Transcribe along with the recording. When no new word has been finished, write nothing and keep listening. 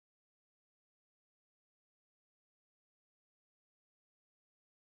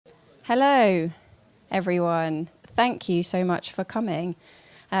Hello, everyone. Thank you so much for coming.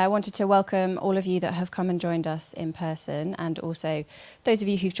 I wanted to welcome all of you that have come and joined us in person, and also those of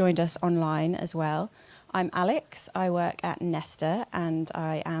you who've joined us online as well. I'm Alex, I work at Nesta, and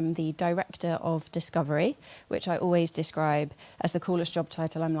I am the Director of Discovery, which I always describe as the coolest job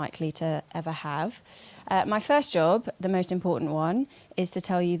title I'm likely to ever have. My first job, the most important one, is to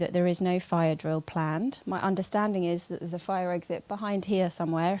tell you that there is no fire drill planned. My understanding is that there's a fire exit behind here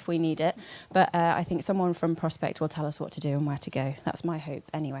somewhere if we need it, but I think someone from Prospect will tell us what to do and where to go. That's my hope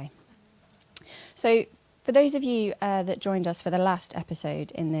anyway. So, for those of you that joined us for the last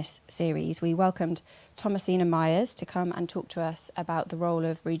episode in this series, we welcomed Thomasina Myers to come and talk to us about the role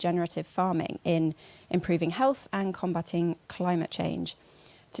of regenerative farming in improving health and combating climate change.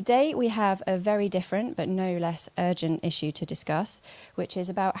 Today we have a very different but no less urgent issue to discuss, which is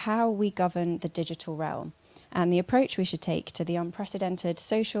about how we govern the digital realm and the approach we should take to the unprecedented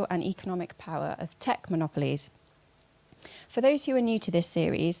social and economic power of tech monopolies. For those who are new to this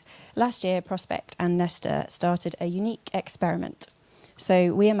series, last year Prospect and Nesta started a unique experiment.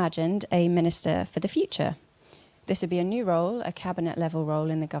 So we imagined a minister for the future. This would be a new role, a cabinet level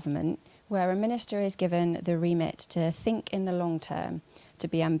role in the government, where a minister is given the remit to think in the long term, to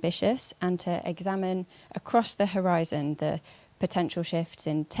be ambitious and to examine across the horizon the potential shifts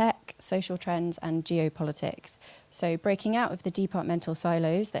in tech, social trends and geopolitics. So breaking out of the departmental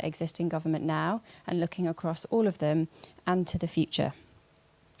silos that exist in government now and looking across all of them and to the future.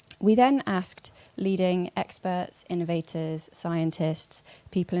 We then asked leading experts, innovators, scientists,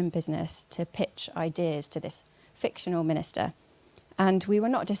 people in business to pitch ideas to this fictional minister. And we were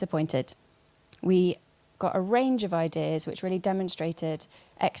not disappointed. We got a range of ideas which really demonstrated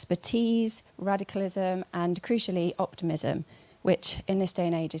expertise, radicalism and crucially optimism, which in this day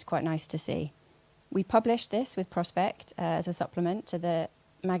and age is quite nice to see. We published this with Prospect as a supplement to the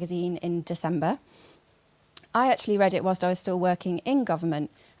magazine in December. I actually read it whilst I was still working in government,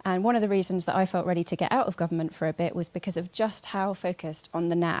 and one of the reasons that I felt ready to get out of government for a bit was because of just how focused on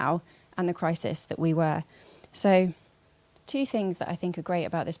the now and the crisis that we were. So, two things that I think are great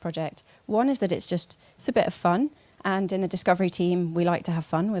about this project. One is that it's a bit of fun, and in the Discovery team we like to have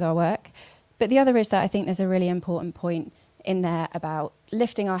fun with our work. But the other is that I think there's a really important point in there about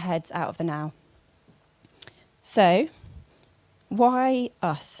lifting our heads out of the now. So, why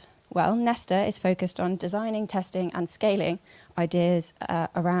us? Well, Nesta is focused on designing, testing and scaling ideas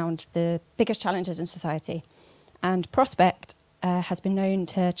around the biggest challenges in society. And Prospect has been known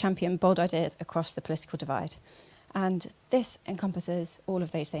to champion bold ideas across the political divide. And this encompasses all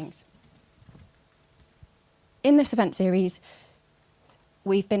of those things. In this event series,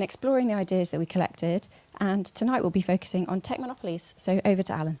 we've been exploring the ideas that we collected, and tonight we'll be focusing on tech monopolies. So over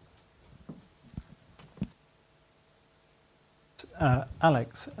to Alan.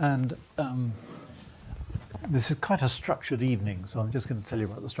 Alex, and this is quite a structured evening, so I'm just going to tell you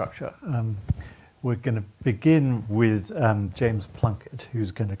about the structure. We're going to begin with James Plunkett,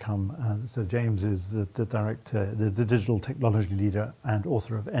 who's going to come. So James is the director, the digital technology leader and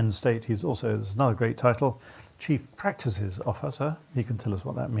author of End State. He's also, there's another great title, Chief Practices Officer. He can tell us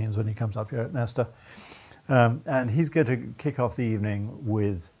what that means when he comes up here at Nesta. And he's going to kick off the evening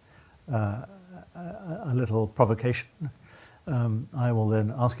with a little provocation. I will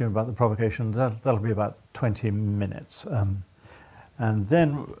then ask him about the provocation. That'll be about 20 minutes. And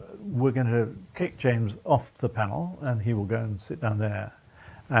then we're going to kick James off the panel and he will go and sit down there.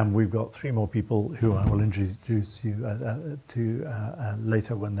 And we've got three more people who I will introduce you to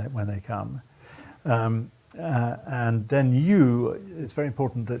later when they come. And then it's very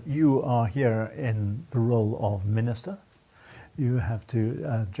important that you are here in the role of minister. You have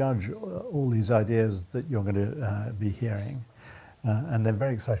to judge all these ideas that you're going to be hearing. And then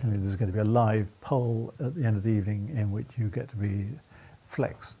very excitingly, there's going to be a live poll at the end of the evening in which you get to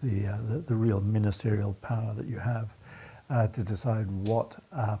flex the real ministerial power that you have to decide what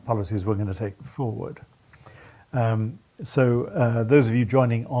policies we're going to take forward. So those of you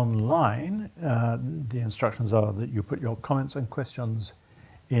joining online, the instructions are that you put your comments and questions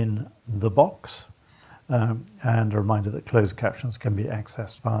in the box. And a reminder that closed captions can be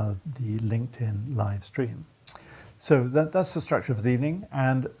accessed via the LinkedIn live stream. So that's the structure for the evening.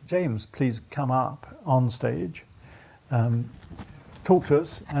 And James, please come up on stage, talk to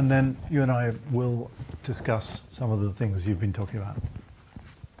us, and then you and I will discuss some of the things you've been talking about.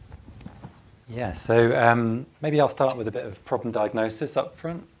 Yeah, so maybe I'll start with a bit of problem diagnosis up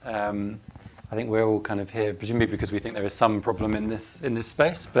front. I think we're all kind of here, presumably because we think there is some problem in this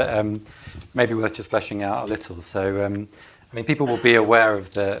space, but maybe worth just fleshing out a little. So, I mean, people will be aware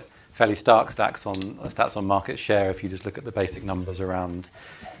of the fairly stark stats on market share. If you just look at the basic numbers around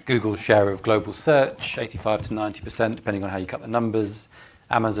Google's share of global search, 85 to 90%, depending on how you cut the numbers.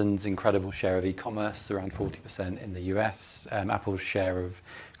 Amazon's incredible share of e-commerce, around 40% in the US. Apple's share of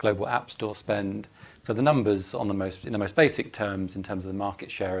global app store spend. So the numbers in the most basic terms, in terms of the market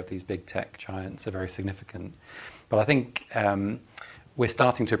share of these big tech giants, are very significant. But I think we're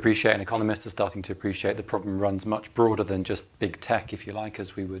starting to appreciate, and economists are starting to appreciate, the problem runs much broader than just big tech, if you like,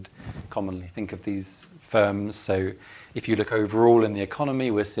 as we would commonly think of these firms. So if you look overall in the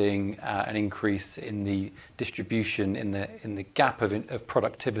economy, we're seeing an increase in the distribution, in the gap of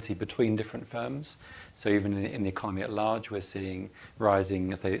productivity between different firms. So even in the economy at large, we're seeing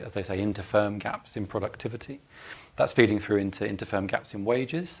rising, as they say, inter-firm gaps in productivity. That's feeding through into inter-firm gaps in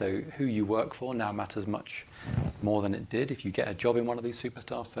wages. So who you work for now matters much more than it did. If you get a job in one of these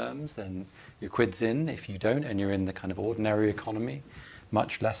superstar firms, then your quid's in. If you don't, and you're in the kind of ordinary economy,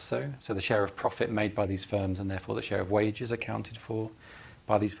 much less so. So the share of profit made by these firms, and therefore the share of wages accounted for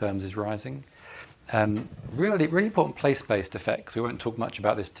by these firms, is rising. Really important place-based effects. We won't talk much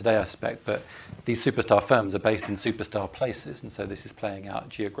about this today, I suspect, but these superstar firms are based in superstar places, and so this is playing out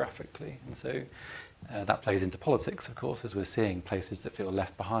geographically. And so that plays into politics, of course, as we're seeing places that feel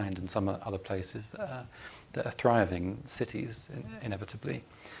left behind and some other places that are thriving, cities, inevitably.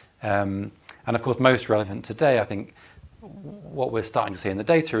 And of course, most relevant today, I think, what we're starting to see in the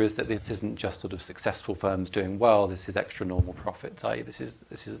data is that this isn't just sort of successful firms doing well. This is extra normal profits, i.e. this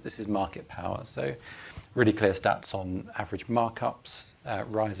is market power. So really clear stats on average markups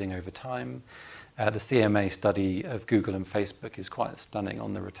rising over time. The CMA study of Google and Facebook is quite stunning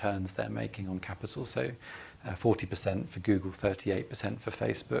on the returns they're making on capital. So 40% for Google, 38% for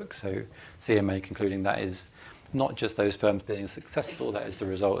Facebook. So CMA concluding that is not just those firms being successful, that is the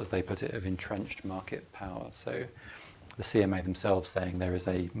result, as they put it, of entrenched market power. So the CMA themselves saying there is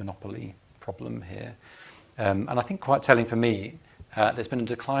a monopoly problem here. And I think quite telling for me, there's been a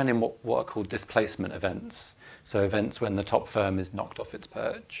decline in what are called displacement events. So events when the top firm is knocked off its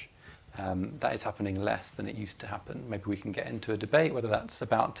perch. That is happening less than it used to happen. Maybe we can get into a debate whether that's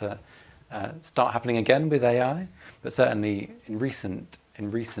about to start happening again with AI, but certainly in recent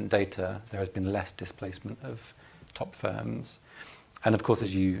data, there has been less displacement of top firms. And of course,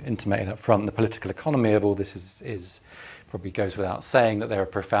 as you intimated up front, the political economy of all this is probably goes without saying that there are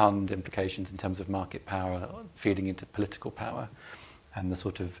profound implications in terms of market power feeding into political power, and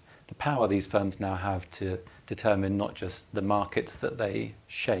the power these firms now have to determine not just the markets that they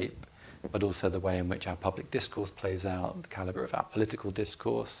shape, but also the way in which our public discourse plays out, the calibre of our political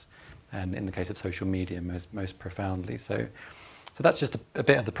discourse, and in the case of social media, most profoundly. So that's just a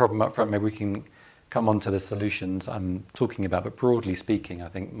bit of the problem up front. Maybe we can come on to the solutions I'm talking about, but broadly speaking, I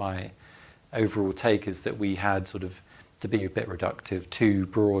think my overall take is that we had sort of, to be a bit reductive, two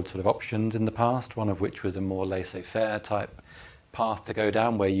broad sort of options in the past, one of which was a more laissez-faire type path to go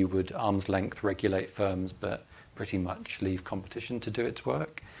down, where you would arm's length regulate firms, but pretty much leave competition to do its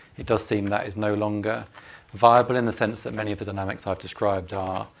work. It does seem that is no longer viable, in the sense that many of the dynamics I've described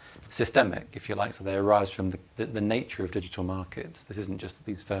are systemic, if you like, so they arise from the nature of digital markets. This isn't just that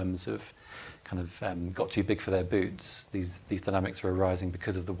these firms have kind of got too big for their boots. These dynamics are arising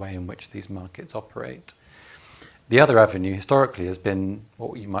because of the way in which these markets operate. The other avenue historically has been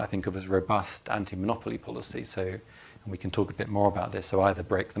what you might think of as robust anti-monopoly policy. So, and we can talk a bit more about this, so either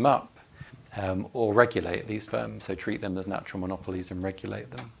break them up or regulate these firms, so treat them as natural monopolies and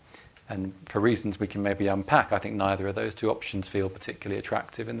regulate them. And for reasons we can maybe unpack, I think neither of those two options feel particularly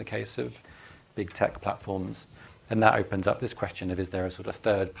attractive in the case of big tech platforms. And that opens up this question of, is there a sort of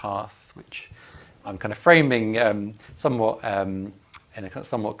third path, which I'm kind of framing somewhat in a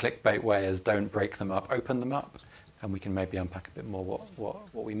somewhat clickbait way as don't break them up, open them up. And we can maybe unpack a bit more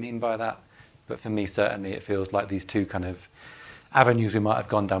what we mean by that. But for me, certainly, it feels like these two kind of avenues we might have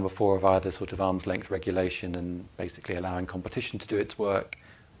gone down before, of either sort of arm's length regulation and basically allowing competition to do its work,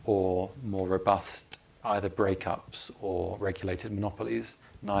 or more robust either breakups or regulated monopolies.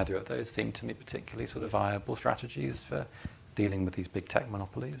 Neither of those seem to me particularly sort of viable strategies for dealing with these big tech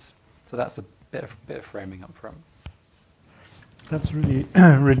monopolies. So that's a bit of framing up front. That's a really,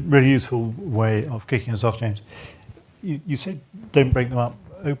 really useful way of kicking us off, James. You said don't break them up,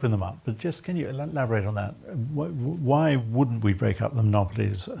 open them up, but just can you elaborate on that? Why wouldn't we break up the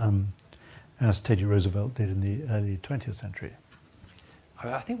monopolies as Teddy Roosevelt did in the early 20th century?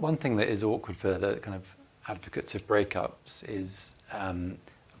 I think one thing that is awkward for the kind of advocates of breakups is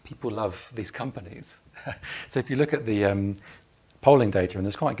people love these companies. So if you look at the polling data, and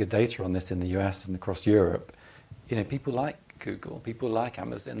there's quite good data on this in the US and across Europe, you know, people like Google, people like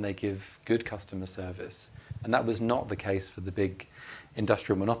Amazon, they give good customer service, And that was not the case for the big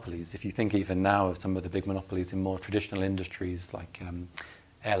industrial monopolies. If you think even now of some of the big monopolies in more traditional industries like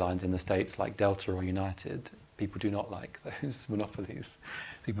airlines in the States like Delta or United, people do not like those monopolies.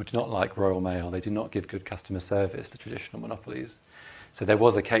 People do not like Royal Mail. They do not give good customer service, the traditional monopolies. So there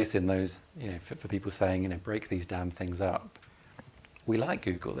was a case in those, for people saying, break these damn things up. We like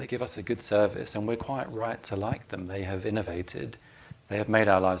Google. They give us a good service, and we're quite right to like them. They have innovated. They have made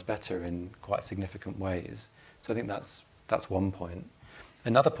our lives better in quite significant ways. So I think that's one point.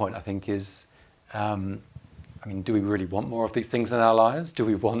 Another point, I think, is, do we really want more of these things in our lives? Do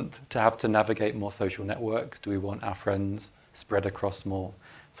we want to have to navigate more social networks? Do we want our friends spread across more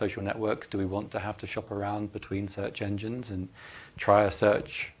social networks? Do we want to have to shop around between search engines and try a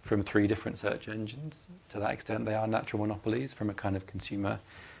search from 3 different search engines? To that extent, they are natural monopolies from a kind of consumer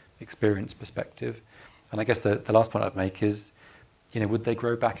experience perspective. And I guess the last point I'd make is, would they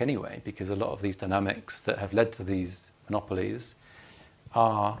grow back anyway? Because a lot of these dynamics that have led to these monopolies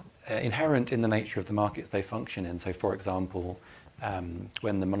are inherent in the nature of the markets they function in. So, for example,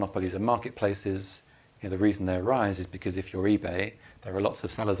 when the monopolies are marketplaces, the reason they arise is because if you're eBay, there are lots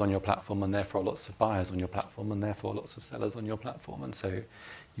of sellers on your platform and therefore lots of buyers on your platform and therefore lots of sellers on your platform. And so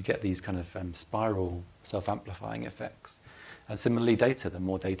you get these kind of spiral self-amplifying effects. And similarly, data, the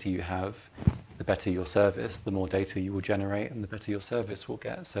more data you have, the better your service, the more data you will generate and the better your service will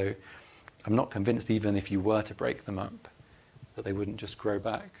get. So I'm not convinced, even if you were to break them up, that they wouldn't just grow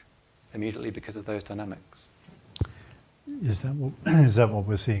back immediately because of those dynamics. Is that what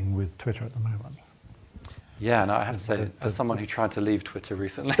we're seeing with Twitter at the moment? Yeah, and I have to say, as someone who tried to leave Twitter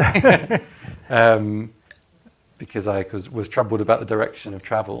recently, because I was troubled about the direction of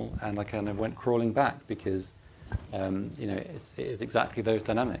travel, and I kind of went crawling back because, it is exactly those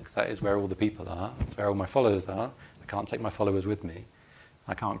dynamics. That is where all the people are. It's where all my followers are. I can't take my followers with me.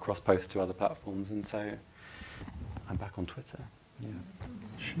 I can't cross-post to other platforms, and so I'm back on Twitter.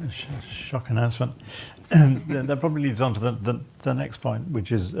 Yeah. Shock announcement. And that probably leads on to the next point,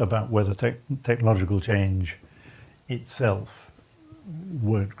 which is about whether technological change itself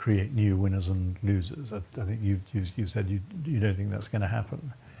would create new winners and losers. I think you said you don't think that's going to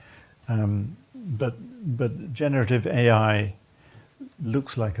happen. But generative AI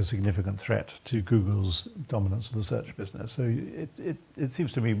looks like a significant threat to Google's dominance of the search business. So it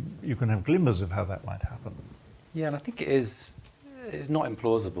seems to me you can have glimmers of how that might happen. Yeah, and I think it's not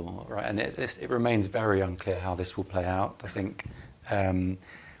implausible, right? And it remains very unclear how this will play out. I think,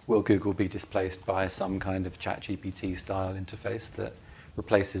 will Google be displaced by some kind of ChatGPT style interface that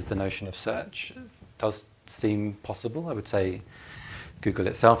replaces the notion of search? It does seem possible. I would say Google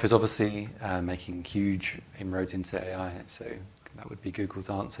itself is obviously making huge inroads into AI, so that would be Google's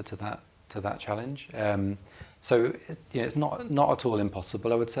answer to that challenge. So it's not at all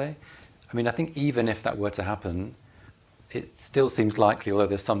impossible, I would say. I think even if that were to happen, it still seems likely, although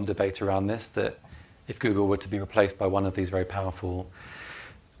there's some debate around this, that if Google were to be replaced by one of these very powerful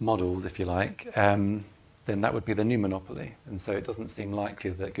models, if you like, then that would be the new monopoly. And so it doesn't seem likely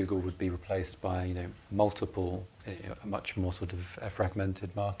that Google would be replaced by multiple, a much more sort of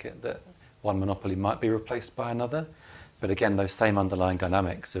fragmented market, that one monopoly might be replaced by another. But again, those same underlying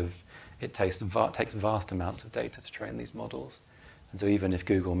dynamics of it takes vast amounts of data to train these models. And so even if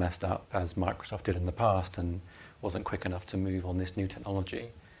Google messed up, as Microsoft did in the past, and wasn't quick enough to move on this new technology,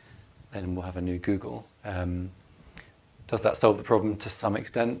 then we'll have a new Google. Does that solve the problem to some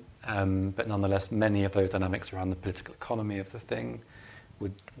extent? But nonetheless, many of those dynamics around the political economy of the thing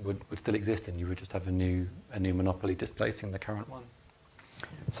would still exist, and you would just have a new monopoly displacing the current one.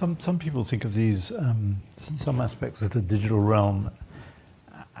 Some people think of these some aspects of the digital realm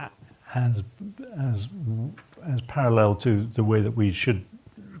as parallel to the way that we should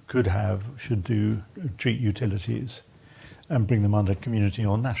treat utilities and bring them under community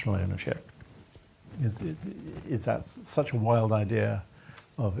or national ownership. Is that such a wild idea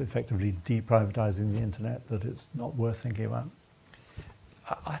of effectively deprivatizing the internet that it's not worth thinking about?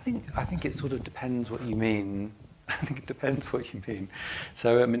 I think it sort of depends what you mean. I think it depends what you mean.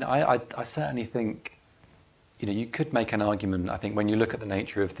 So I certainly think you could make an argument. I think when you look at the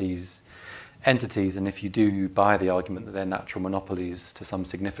nature of these entities, and if you do buy the argument that they're natural monopolies to some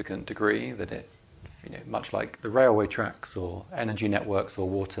significant degree, that it, much like the railway tracks or energy networks or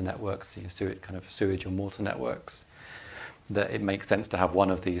water networks, kind of sewage and water networks, that it makes sense to have one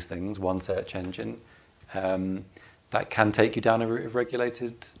of these things, one search engine, that can take you down a route of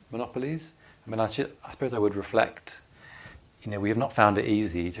regulated monopolies. I suppose I would reflect, we have not found it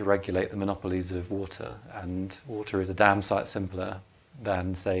easy to regulate the monopolies of water, and water is a damn sight simpler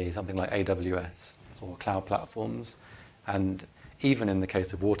than, say, something like AWS or cloud platforms. And even in the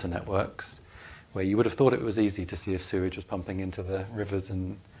case of water networks, where you would have thought it was easy to see if sewage was pumping into the rivers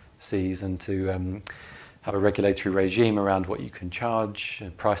and seas, and to have a regulatory regime around what you can charge,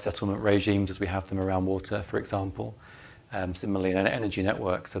 price settlement regimes as we have them around water, for example. Similarly, in an energy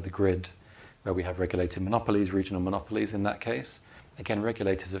network, so the grid, where we have regulated monopolies, regional monopolies in that case. Again,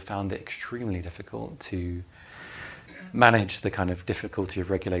 regulators have found it extremely difficult to manage the kind of difficulty of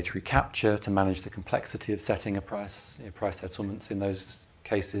regulatory capture, to manage the complexity of setting a price, price settlements in those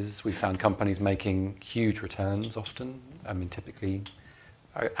cases. We found companies making huge returns often, typically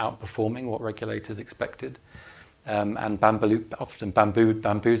outperforming what regulators expected, and often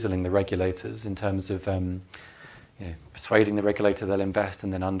bamboozling the regulators in terms of persuading the regulator they'll invest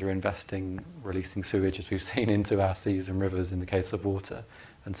and then underinvesting, releasing sewage, as we've seen, into our seas and rivers in the case of water.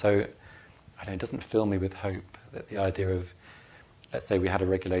 And so it doesn't fill me with hope that the idea of, let's say we had a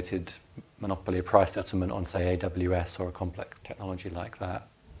regulated monopoly, a price settlement on, say, AWS or a complex technology like that,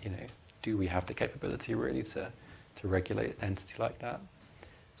 do we have the capability really to regulate an entity like that?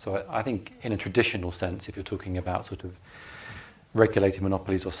 So I think in a traditional sense, if you're talking about sort of regulating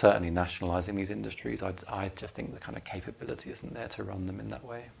monopolies or certainly nationalising these industries, I just think the kind of capability isn't there to run them in that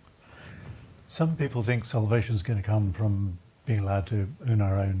way. Some people think salvation is going to come from being allowed to own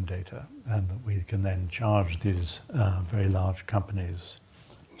our own data, and that we can then charge these very large companies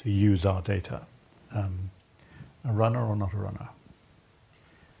to use our data. A runner or not a runner?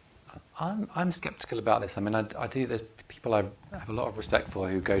 I'm sceptical about this. I do. There's people I have a lot of respect for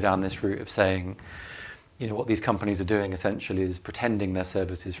who go down this route of saying, what these companies are doing essentially is pretending their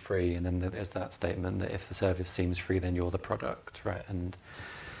service is free, and then there's that statement that if the service seems free, then you're the product, right? And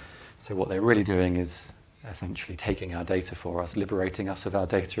so what they're really doing is essentially taking our data for us, liberating us of our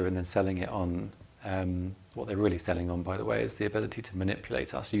data, and then selling it on. What they're really selling on, by the way, is the ability to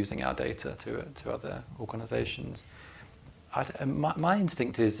manipulate us using our data to other organisations. My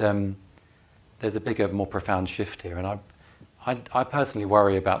instinct is there's a bigger, more profound shift here, and I personally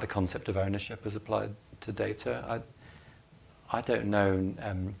worry about the concept of ownership as applied to data. I don't know.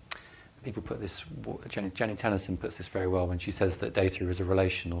 People put this. Jenny Tennyson puts this very well when she says that data is a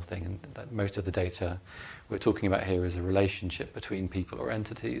relational thing, and that most of the data we're talking about here is a relationship between people or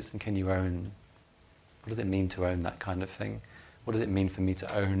entities. And can you own? What does it mean to own that kind of thing? What does it mean for me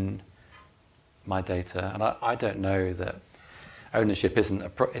to own my data? And I don't know that ownership isn't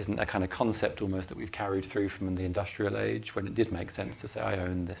a kind of concept almost that we've carried through from the industrial age, when it did make sense to say, I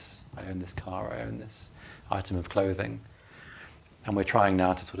own this car, I own this item of clothing. And we're trying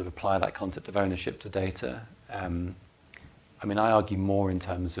now to sort of apply that concept of ownership to data. I argue more in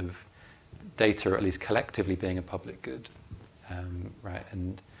terms of data, at least collectively, being a public good, right?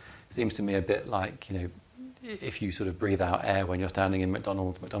 And it seems to me a bit like, if you sort of breathe out air when you're standing in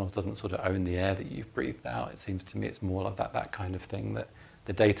McDonald's doesn't sort of own the air that you've breathed out. It seems to me it's more like that kind of thing, that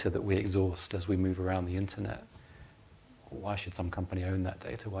the data that we exhaust as we move around the internet, why should some company own that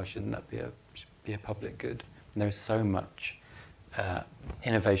data? Why shouldn't that be a public good? And there is so much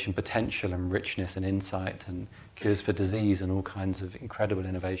innovation potential and richness and insight and cures for disease and all kinds of incredible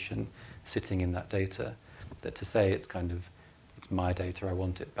innovation sitting in that data, that to say it's my data, I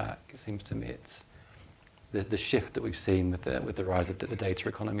want it back, it seems to me it's the shift that we've seen with the rise of the data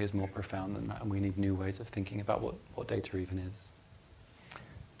economy is more profound than that, and we need new ways of thinking about what data even is.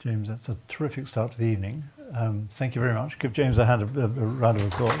 James, that's a terrific start to the evening. Thank you very much. Give James a round of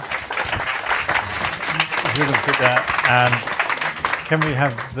applause. Really good there. And can we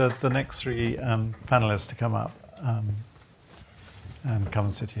have the next three panelists to come up and come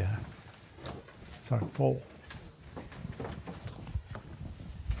and sit here? Sorry, Paul.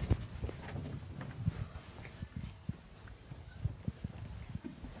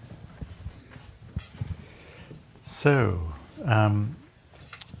 So, I'm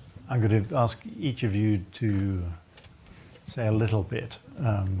going to ask each of you to say a little bit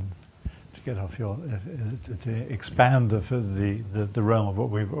to get off to expand the realm of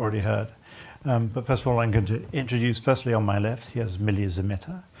what we've already heard. But first of all, I'm going to introduce, firstly on my left, here's Millie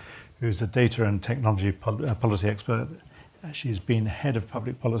Zamita, who's a data and technology policy expert. She's been head of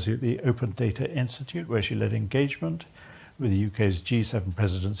public policy at the Open Data Institute, where she led engagement with the UK's G7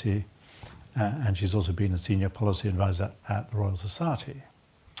 presidency. And she's also been a senior policy advisor at the Royal Society.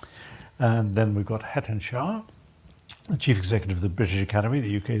 And then we've got Hetan Shah, the chief executive of the British Academy,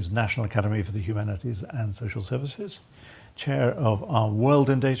 the UK's National Academy for the Humanities and Social Services, chair of our World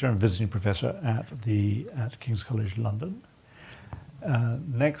in Data and visiting professor at King's College London.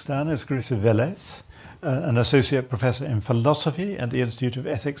 Next down is Carissa Velez, an associate professor in philosophy at the Institute of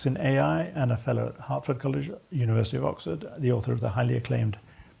Ethics in AI and a fellow at Hertford College, University of Oxford, the author of the highly acclaimed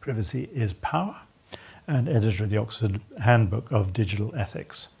Privacy is Power, and editor of the Oxford Handbook of Digital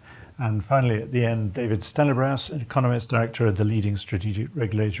Ethics. And finally, at the end, David Stanleybrass, an economist, director of the leading strategic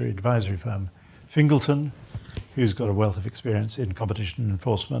regulatory advisory firm, Fingleton, who's got a wealth of experience in competition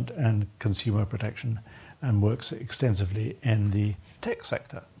enforcement and consumer protection and works extensively in the tech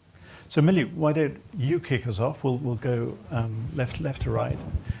sector. So Millie, why don't you kick us off? We'll go left to right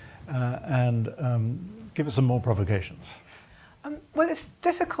and give us some more provocations. Well, it's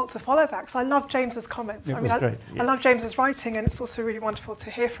difficult to follow that because I love James's comments. It was great, yeah. I love James's writing, and it's also really wonderful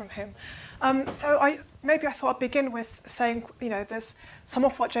to hear from him. So I thought I'd begin with saying, there's some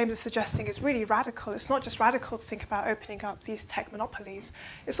of what James is suggesting is really radical. It's not just radical to think about opening up these tech monopolies.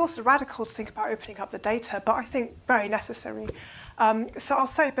 It's also radical to think about opening up the data, but I think very necessary. So I'll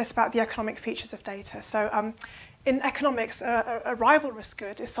say a bit about the economic features of data. So in economics, a rivalrous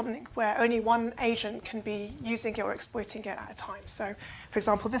good is something where only one agent can be using it or exploiting it at a time. So, for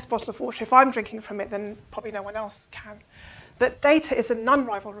example, this bottle of water, if I'm drinking from it, then probably no one else can. But data is a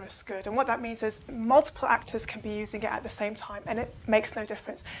non-rivalrous good, and what that means is multiple actors can be using it at the same time, and it makes no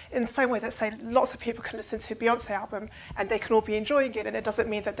difference. In the same way that, say, lots of people can listen to a Beyonce album, and they can all be enjoying it, and it doesn't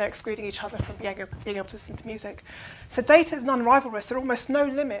mean that they're excluding each other from being able to listen to music. So data is non-rivalrous. There are almost no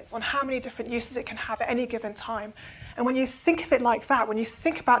limits on how many different uses it can have at any given time. And when you think of it like that, when you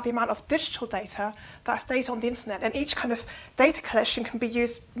think about the amount of digital data, that's data on the internet, and each kind of data collection can be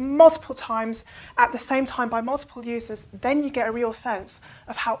used multiple times at the same time by multiple users, then you get a real sense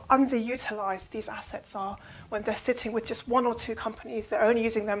of how underutilized these assets are when they're sitting with just one or two companies that are only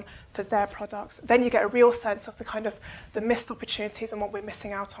using them for their products. Then you get a real sense of the missed opportunities and what we're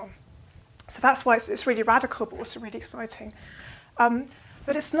missing out on. So that's why it's really radical, but also really exciting.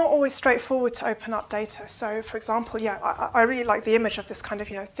 But it's not always straightforward to open up data. So, for example, I really like the image of this kind of,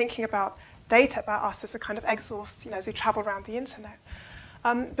 thinking about data about us as a kind of exhaust, as we travel around the internet.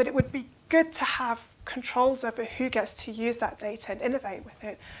 But it would be good to have controls over who gets to use that data and innovate with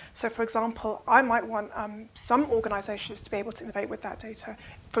it. So, for example, I might want some organizations to be able to innovate with that data.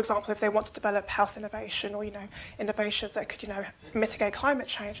 For example, if they want to develop health innovation or, innovations that could, mitigate climate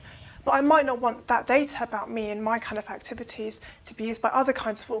change. But I might not want that data about me and my kind of activities to be used by other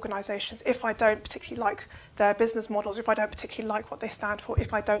kinds of organizations if I don't particularly like their business models, if I don't particularly like what they stand for,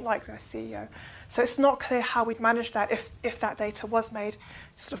 if I don't like their CEO. So it's not clear how we'd manage that if that data was made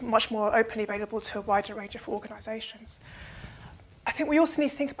sort of much more openly available to a wider range of organizations. I think we also need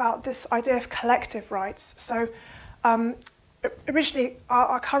to think about this idea of collective rights. So originally,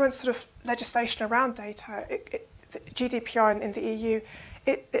 our current sort of legislation around data, the GDPR in the EU,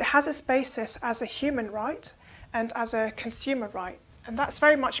 it has its basis as a human right and as a consumer right. And that's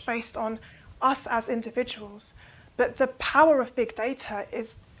very much based on us as individuals. But the power of big data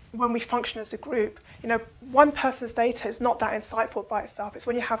is when we function as a group. One person's data is not that insightful by itself. It's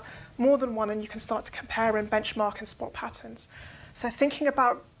when you have more than one and you can start to compare and benchmark and spot patterns. So thinking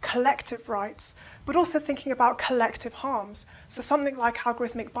about collective rights, but also thinking about collective harms. So something like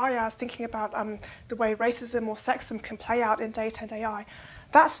algorithmic bias, thinking about the way racism or sexism can play out in data and AI.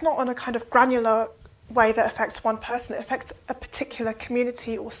 That's not on a kind of granular way that affects one person. It affects a particular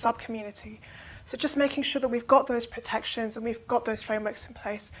community or sub-community. So just making sure that we've got those protections and we've got those frameworks in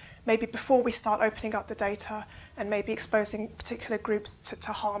place, maybe before we start opening up the data and maybe exposing particular groups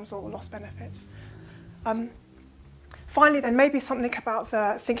to harms or lost benefits. Finally, then maybe something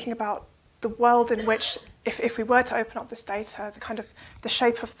about thinking about the world in which, if we were to open up this data, the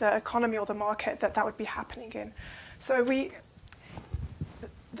shape of the economy or the market that would be happening in. So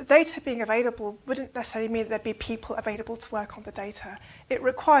the data being available wouldn't necessarily mean that there'd be people available to work on the data. It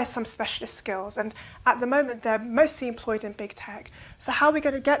requires some specialist skills, and at the moment they're mostly employed in big tech. So how are we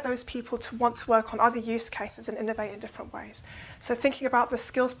going to get those people to want to work on other use cases and innovate in different ways? So thinking about the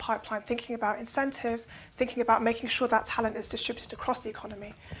skills pipeline, thinking about incentives, thinking about making sure that talent is distributed across the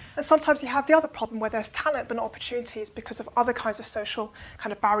economy. And sometimes you have the other problem where there's talent but not opportunities because of other kinds of social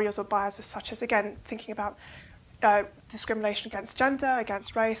kind of barriers or biases, such as, again, thinking about discrimination against gender,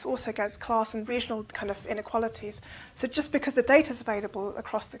 against race, also against class and regional kind of inequalities. So just because the data is available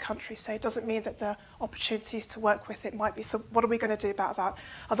across the country, say, doesn't mean that the opportunities to work with it might be. So what are we going to do about that?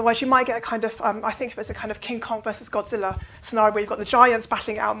 Otherwise, you might get a kind of, I think of it as a kind of King Kong versus Godzilla scenario where you've got the giants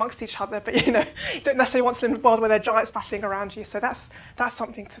battling it out amongst each other, but you don't necessarily want to live in a world where there are giants battling around you. So that's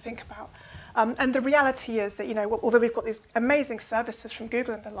something to think about. And the reality is that, although we've got these amazing services from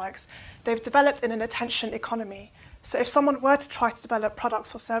Google and the likes, they've developed in an attention economy. So if someone were to try to develop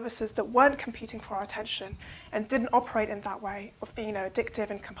products or services that weren't competing for our attention and didn't operate in that way of being addictive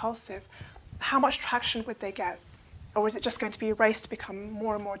and compulsive, how much traction would they get? Or is it just going to be a race to become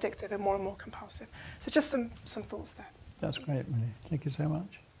more and more addictive and more compulsive? So just some thoughts there. That's great, Millie. Thank you so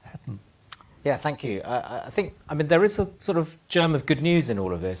much. Hatton. Yeah, thank you. I mean, there is a sort of germ of good news in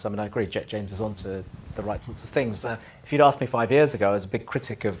all of this. I mean, I agree, James is on to the right sorts of things. If you'd asked me 5 years ago, I was a big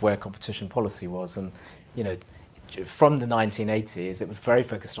critic of where competition policy was. And, you know, from the 1980s, it was very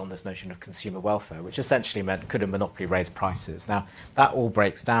focused on this notion of consumer welfare, which essentially meant could a monopoly raise prices? Now, that all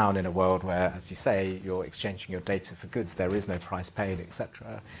breaks down in a world where, as you say, you're exchanging your data for goods, there is no price paid,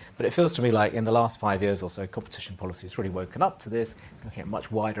 etc. But it feels to me like in the last 5 years or so, competition policy has really woken up to this, it's looking at a much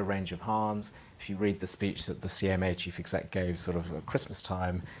wider range of harms. If you read the speech that the CMA chief exec gave sort of at Christmas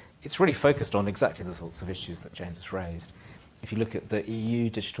time, it's really focused on exactly the sorts of issues that James has raised. If you look at the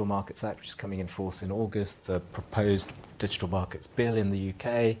EU Digital Markets Act, which is coming in force in August, the proposed Digital Markets Bill in the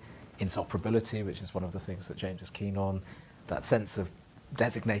UK, interoperability, which is one of the things that James is keen on, that sense of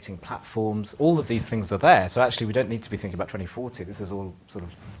designating platforms, all of these things are there. So actually we don't need to be thinking about 2040. This is all sort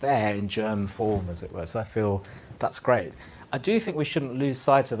of there in germ form, as it were. So I feel that's great. I do think we shouldn't lose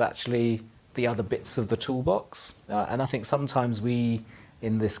sight of actually the other bits of the toolbox. And I think sometimes we,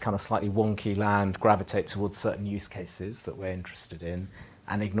 in this kind of slightly wonky land, gravitate towards certain use cases that we're interested in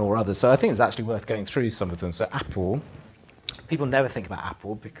and ignore others. So I think it's actually worth going through some of them. So Apple, people never think about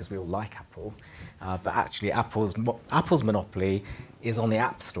Apple because we all like Apple, but actually Apple's monopoly is on the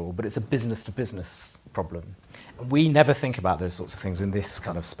App Store, but it's a business-to-business problem. We never think about those sorts of things in this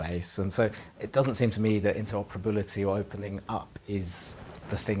kind of space, and so it doesn't seem to me that interoperability or opening up is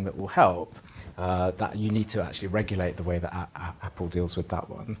the thing that will help. That you need to actually regulate the way that Apple deals with that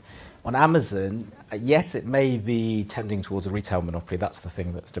one. On Amazon, yes, it may be tending towards a retail monopoly. That's the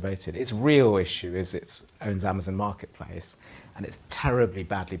thing that's debated. Its real issue is it owns Amazon Marketplace, and it's terribly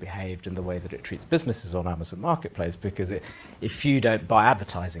badly behaved in the way that it treats businesses on Amazon Marketplace, because if you don't buy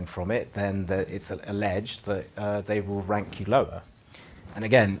advertising from it, then it's alleged that they will rank you lower. And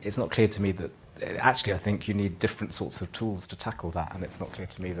again, it's not clear to me that actually, I think you need different sorts of tools to tackle that, and it's not clear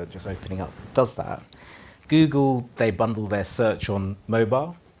to me that just opening up does that. Google, they bundle their search on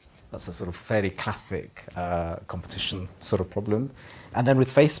mobile. That's a sort of fairly classic competition sort of problem. And then with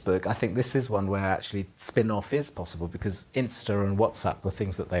Facebook, I think this is one where actually spin-off is possible, because Insta and WhatsApp were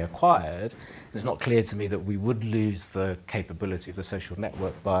things that they acquired. And it's not clear to me that we would lose the capability of the social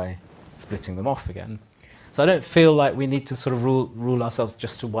network by splitting them off again. So I don't feel like we need to sort of rule ourselves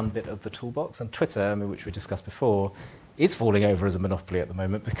just to one bit of the toolbox. And Twitter, I mean, which we discussed before, is falling over as a monopoly at the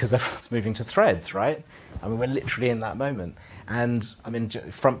moment because everyone's moving to threads, right? I mean, we're literally in that moment. And I mean,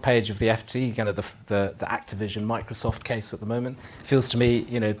 front page of the FT, kind of the Activision Microsoft case at the moment, feels to me,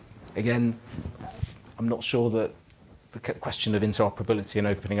 you know, again, I'm not sure that the question of interoperability and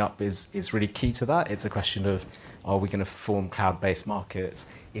opening up is really key to that. It's a question of, are we going to form cloud-based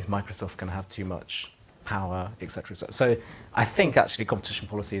markets? Is Microsoft going to have too much power, etc. So I think actually competition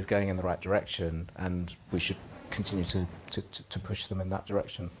policy is going in the right direction, and we should continue to push them in that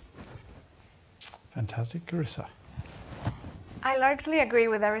direction. Fantastic. Carissa? I largely agree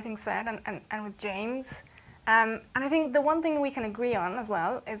with everything said and with James. And I think the one thing we can agree on as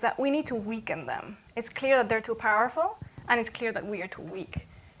well is that we need to weaken them. It's clear that they're too powerful, and it's clear that we are too weak.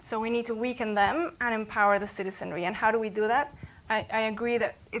 So we need to weaken them and empower the citizenry. And how do we do that? I agree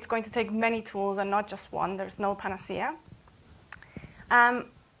that it's going to take many tools and not just one. There's no panacea.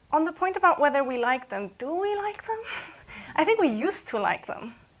 On the point about whether we like them, do we like them? I think we used to like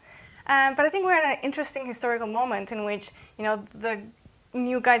them. But I think we're at an interesting historical moment in which, you know, the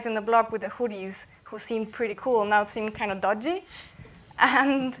new guys in the block with the hoodies who seemed pretty cool now seem kind of dodgy.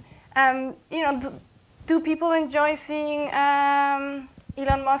 And, you know, do people enjoy seeing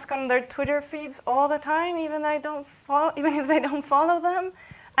Elon Musk on their Twitter feeds all the time, even if they don't follow them?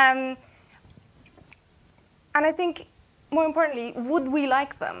 And I think, more importantly, would we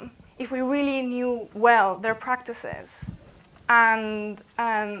like them if we really knew well their practices and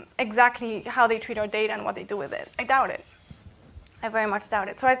exactly how they treat our data and what they do with it? I doubt it. I very much doubt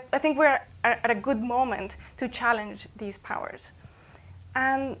it. So I think we're at a good moment to challenge these powers.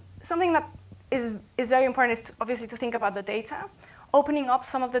 And something that is very important is obviously to think about the data. Opening up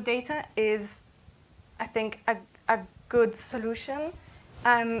some of the data is, I think, a good solution.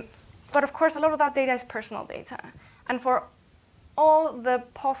 But of course, a lot of that data is personal data. And for all the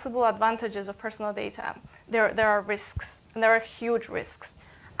possible advantages of personal data, there are risks, and there are huge risks.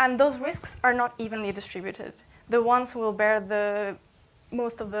 And those risks are not evenly distributed. The ones who will bear the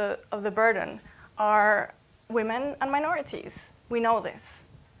most of the burden are women and minorities. We know this,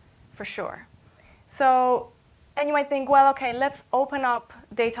 for sure. So, and you might think, well, okay, let's open up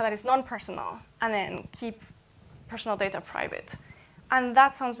data that is non-personal and then keep personal data private. And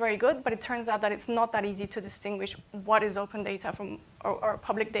that sounds very good, but it turns out that it's not that easy to distinguish what is open data from or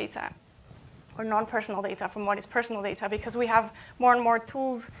public data or non-personal data from what is personal data, because we have more and more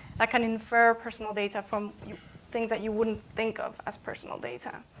tools that can infer personal data from things that you wouldn't think of as personal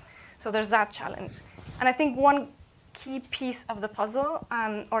data. So there's that challenge. And I think one key piece of the puzzle,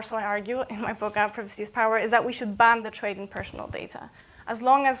 or so I argue in my book, Privacy is Power, is that we should ban the trade in personal data. As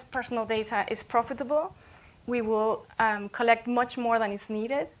long as personal data is profitable, we will collect much more than is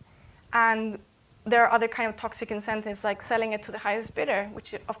needed. And there are other kind of toxic incentives, like selling it to the highest bidder,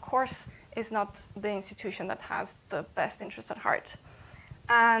 which of course is not the institution that has the best interest at heart.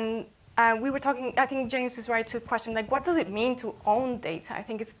 And we were talking, I think James is right to question, like, what does it mean to own data? I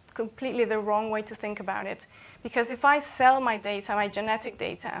think it's completely the wrong way to think about it. Because if I sell my data, my genetic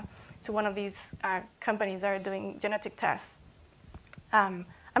data, to one of these companies that are doing genetic tests, I'm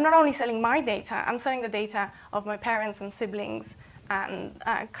not only selling my data, I'm selling the data of my parents and siblings and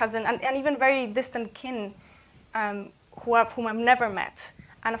cousin, and even very distant kin whom I've never met.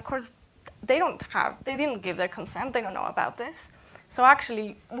 And of course, they didn't give their consent, they don't know about this. So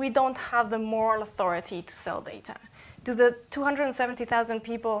actually, we don't have the moral authority to sell data. Do the 270,000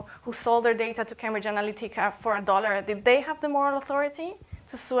 people who sold their data to Cambridge Analytica for $1, did they have the moral authority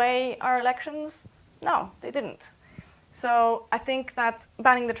to sway our elections? No, they didn't. So I think that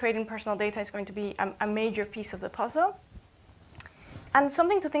banning the trade in personal data is going to be a major piece of the puzzle. And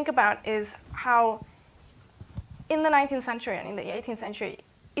something to think about is how in the 19th century and in the 18th century,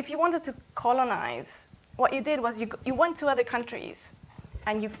 if you wanted to colonize, what you did was you went to other countries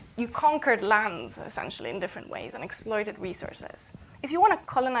and you conquered lands, essentially, in different ways and exploited resources. If you want to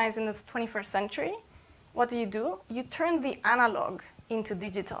colonize in the 21st century, what do? You turn the analog into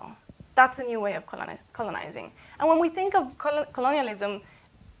digital. That's the new way of colonizing. And when we think of colonialism,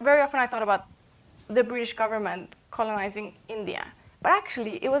 very often I thought about the British government colonizing India. But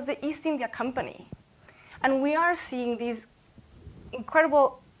actually, it was the East India Company. And we are seeing these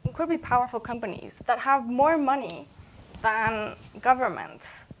incredibly powerful companies that have more money than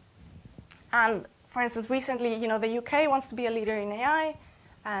governments. And for instance, recently, the UK wants to be a leader in AI,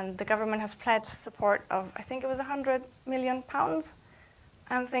 and the government has pledged support of, I think it was £100 million.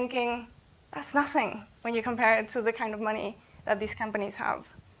 I'm thinking, that's nothing when you compare it to the kind of money that these companies have.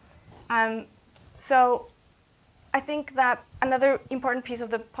 So I think that another important piece of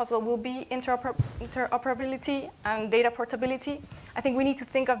the puzzle will be interoperability and data portability. I think we need to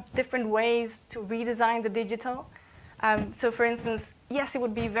think of different ways to redesign the digital. So for instance, yes, it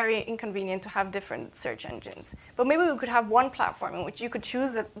would be very inconvenient to have different search engines, but maybe we could have one platform in which you could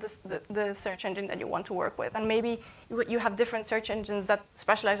choose the search engine that you want to work with, and maybe you have different search engines that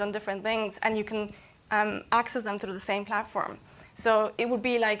specialize on different things, and you can access them through the same platform. So it would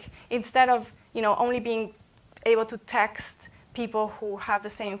be like, instead of only being able to text people who have the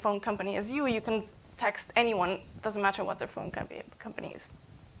same phone company as you, you can text anyone, doesn't matter what their phone company is.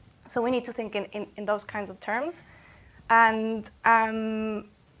 So we need to think in those kinds of terms. And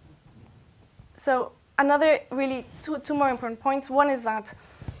so another really two more important points. One is that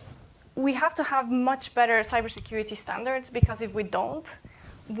we have to have much better cybersecurity standards, because if we don't,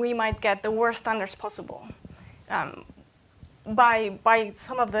 we might get the worst standards possible by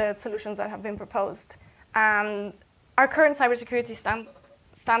some of the solutions that have been proposed. And our current cybersecurity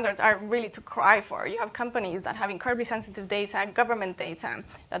standards are really to cry for. You have companies that have incredibly sensitive data, government data,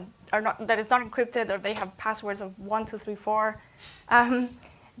 that is not encrypted, or they have passwords of 1, 2, 3, 4. And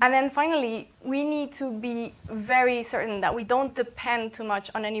then finally, we need to be very certain that we don't depend too much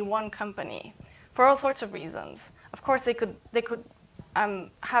on any one company for all sorts of reasons. Of course, they could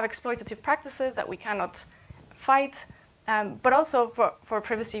have exploitative practices that we cannot fight, but also for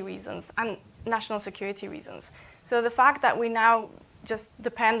privacy reasons and national security reasons. So the fact that we now just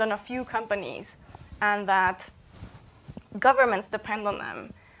depend on a few companies, and that governments depend on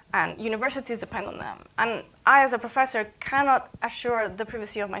them, and universities depend on them, and I, as a professor, cannot assure the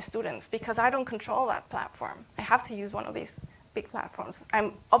privacy of my students because I don't control that platform. I have to use one of these big platforms.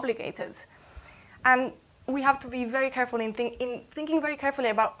 I'm obligated. And we have to be very careful in thinking very carefully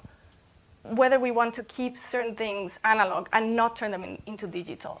about whether we want to keep certain things analog and not turn them into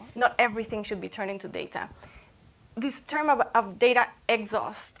digital. Not everything should be turned into data. This term of data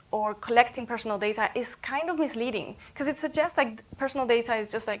exhaust, or collecting personal data, is kind of misleading, because it suggests like personal data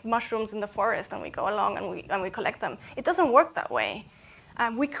is just like mushrooms in the forest, and we go along and we collect them. It doesn't work that way.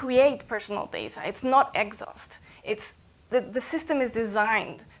 We create personal data. It's not exhaust. The system is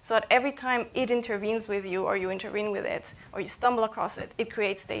designed so that every time it intervenes with you, or you intervene with it, or you stumble across it, it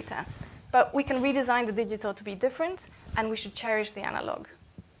creates data. But we can redesign the digital to be different, and we should cherish the analog,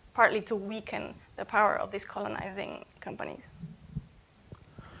 partly to weaken the power of these colonizing companies.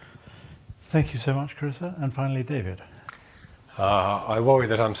 Thank you so much, Carissa. And finally, David. I worry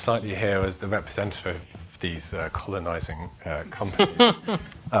that I'm slightly here as the representative of these colonising companies.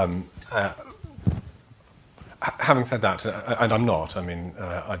 Having said that, and I'm not, I mean,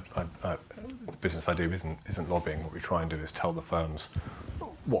 the business I do isn't lobbying. What we try and do is tell the firms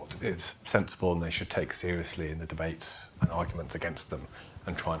what is sensible and they should take seriously in the debates and arguments against them,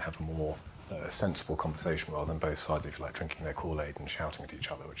 and try and have a more sensible conversation rather than both sides, if you like, drinking their Kool-Aid and shouting at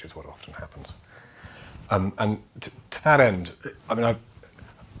each other, which is what often happens. And to that end, I mean,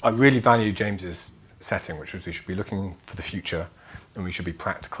 I really value James's setting, which was we should be looking for the future and we should be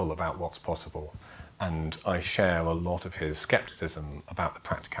practical about what's possible. And I share a lot of his scepticism about the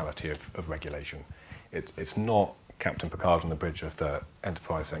practicality of regulation. It's not Captain Picard on the bridge of the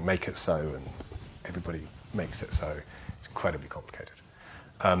Enterprise saying, make it so, and everybody makes it so. It's incredibly complicated.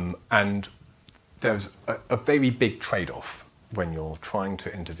 And there's a very big trade-off when you're trying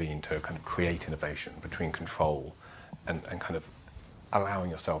to intervene to kind of create innovation between control and kind of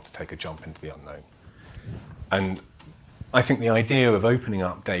allowing yourself to take a jump into the unknown. And I think the idea of opening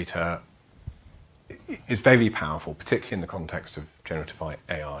up data is very powerful, particularly in the context of generative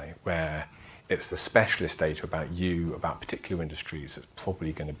AI, where it's the specialist data about you, about particular industries, that's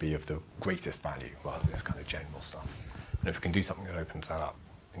probably going to be of the greatest value, rather than this kind of general stuff. And if we can do something that opens that up,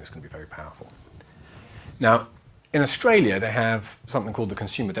 I think it's going to be very powerful. Now, in Australia, they have something called the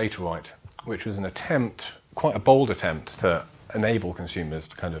Consumer Data Right, which was an attempt, quite a bold attempt, to enable consumers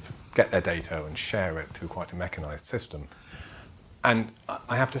to kind of get their data and share it through quite a mechanised system. And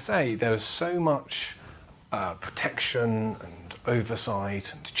I have to say, there was so much protection and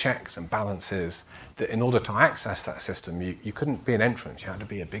oversight and checks and balances that in order to access that system, you couldn't be an entrant, you had to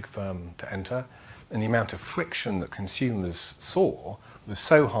be a big firm to enter. And the amount of friction that consumers saw was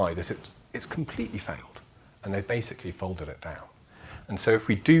so high that it's completely failed. And they basically folded it down. And so if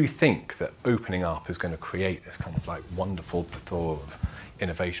we do think that opening up is going to create this kind of like wonderful plethora of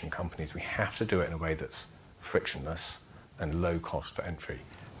innovation companies, we have to do it in a way that's frictionless and low cost for entry.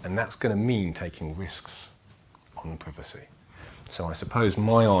 And that's going to mean taking risks on privacy. So I suppose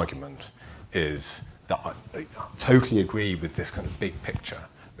my argument is that I totally agree with this kind of big picture.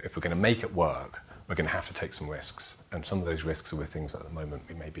 But if we're going to make it work, we're going to have to take some risks. And some of those risks are with things that at the moment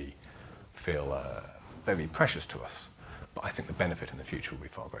we maybe feel very precious to us. But I think the benefit in the future will be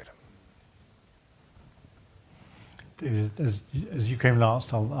far greater. David, as you came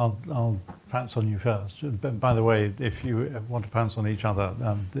last, I'll pounce on you first. But by the way, if you want to pounce on each other,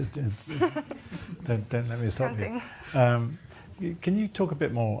 don't let me stop you. Can you talk a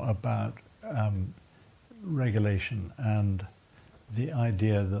bit more about regulation and the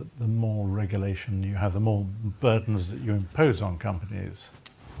idea that the more regulation you have, the more burdens that you impose on companies?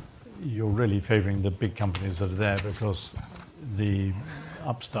 You're really favouring the big companies that are there because the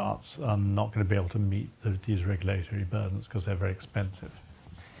upstarts are not going to be able to meet these regulatory burdens because they're very expensive.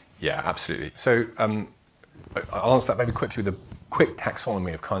 Yeah, absolutely. So I'll answer that very quickly with a quick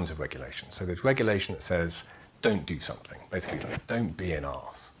taxonomy of kinds of regulation. So there's regulation that says, don't do something, basically like, don't be an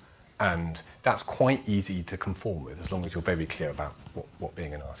arse. And that's quite easy to conform with as long as you're very clear about what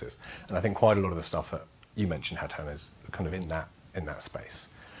being an arse is. And I think quite a lot of the stuff that you mentioned, Hatan, is kind of in that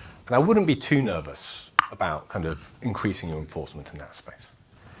space. And I wouldn't be too nervous about kind of increasing your enforcement in that space.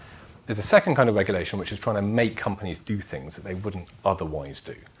 There's a second kind of regulation which is trying to make companies do things that they wouldn't otherwise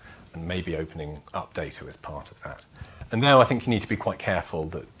do, and maybe opening up data is part of that. And now I think you need to be quite careful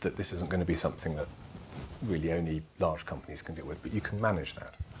that this isn't going to be something that really only large companies can deal with, but you can manage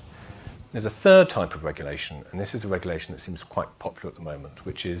that. There's a third type of regulation, and this is a regulation that seems quite popular at the moment,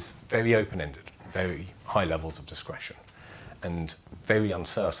 which is very open-ended, very high levels of discretion, and very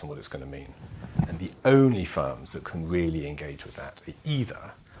uncertain what it's going to mean. And the only firms that can really engage with that are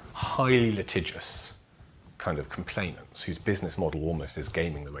either highly litigious kind of complainants whose business model almost is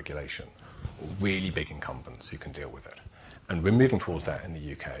gaming the regulation, or really big incumbents who can deal with it. And we're moving towards that in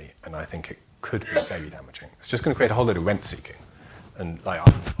the UK, and I think it could be very damaging. It's just going to create a whole load of rent seeking. And like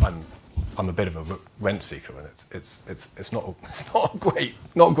I'm a bit of a rent seeker, and it's not great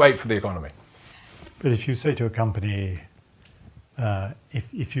for the economy. But if you say to a company,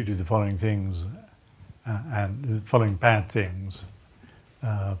 if you do the following things and the following bad things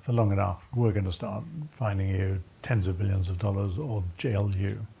for long enough, we're going to start fining you tens of billions of dollars or jail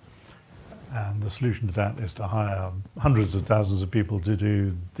you. And the solution to that is to hire hundreds of thousands of people to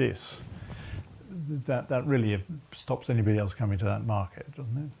do this. That really stops anybody else coming to that market,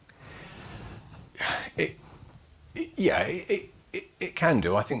 doesn't it? It can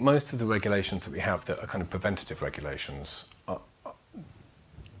do. I think most of the regulations that we have that are kind of preventative regulations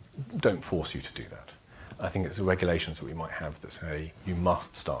don't force you to do that. I think it's the regulations that we might have that say you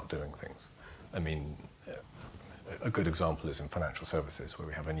must start doing things. I mean, a good example is in financial services, where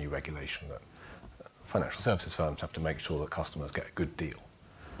we have a new regulation that financial services firms have to make sure that customers get a good deal.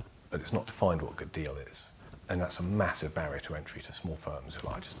 But it's not defined what a good deal is. And that's a massive barrier to entry to small firms who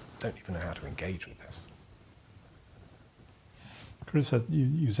just don't even know how to engage with this. Chris,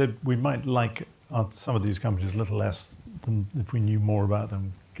 you said we might like some of these companies a little less than if we knew more about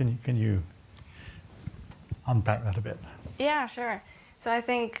them. Can you unpack that a bit? Yeah, sure. So I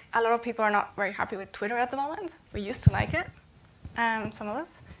think a lot of people are not very happy with Twitter at the moment. We used to like it, some of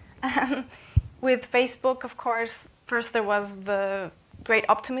us. With Facebook, of course, first there was the great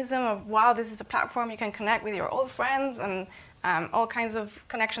optimism of, wow, this is a platform you can connect with your old friends and all kinds of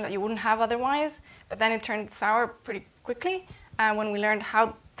connection that you wouldn't have otherwise. But then it turned sour pretty quickly when we learned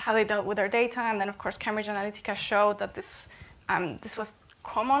how they dealt with their data. And then, of course, Cambridge Analytica showed that this was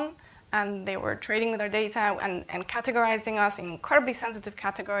common, and they were trading with our data and categorizing us in incredibly sensitive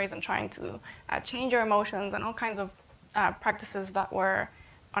categories and trying to change our emotions and all kinds of practices that were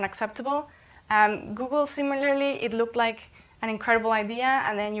unacceptable. Google, similarly, it looked like an incredible idea,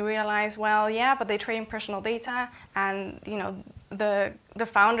 and then you realize, well, yeah, but they trade in personal data, and the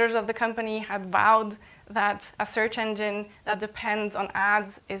founders of the company had vowed that a search engine that depends on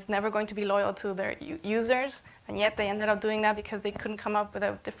ads is never going to be loyal to their users, and yet they ended up doing that because they couldn't come up with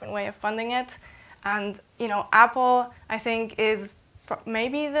a different way of funding it. And Apple, I think, is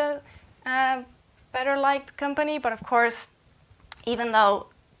maybe the better liked company, but of course, even though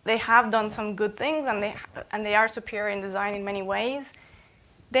they have done some good things and they are superior in design in many ways,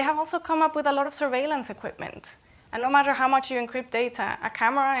 they have also come up with a lot of surveillance equipment. And no matter how much you encrypt data, a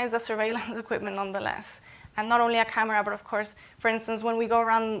camera is a surveillance equipment nonetheless. And not only a camera, but of course, for instance, when we go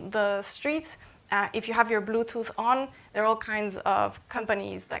around the streets, if you have your Bluetooth on, there are all kinds of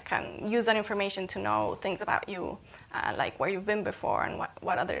companies that can use that information to know things about you, like where you've been before and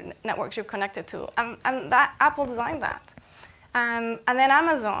what other networks you've connected to. And that Apple designed that. And then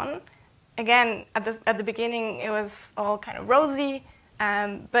Amazon, again, at the beginning, it was all kind of rosy,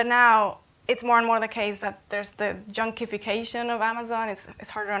 but now it's more and more the case that there's the junkification of Amazon. It's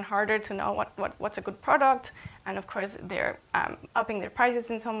harder and harder to know what's a good product, and of course they're upping their prices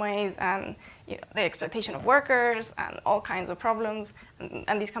in some ways, and the exploitation of workers and all kinds of problems,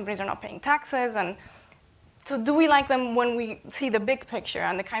 and these companies are not paying taxes. And so, do we like them when we see the big picture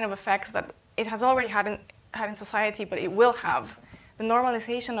and the kind of effects that it has already had in society, but it will have, the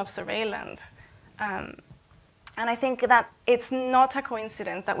normalization of surveillance. And I think that it's not a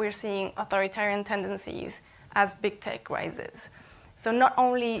coincidence that we're seeing authoritarian tendencies as big tech rises. So not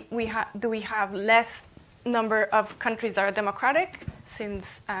only do we have less number of countries that are democratic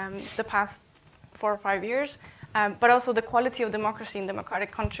since the past 4 or 5 years, but also the quality of democracy in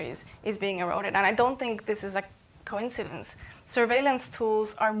democratic countries is being eroded. And I don't think this is a coincidence. Surveillance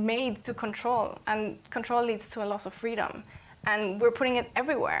tools are made to control, and control leads to a loss of freedom. And we're putting it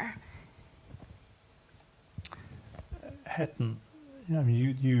everywhere. Hetton,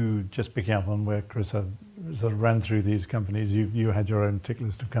 you just picking up on where Chris sort of ran through these companies. You had your own tick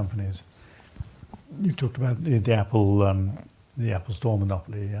list of companies. You talked about the Apple Store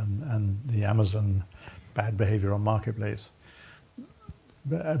monopoly and the Amazon bad behavior on marketplace.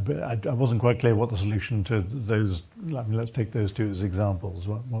 But I wasn't quite clear what the solution to those. Let's take those two as examples.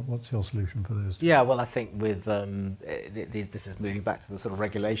 What's your solution for those two? Yeah, well, I think with this is moving back to the sort of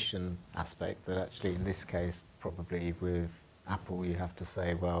regulation aspect. That actually, in this case, probably with Apple, you have to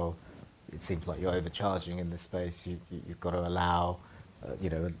say, well, it seems like you're overcharging in this space. You've got to allow,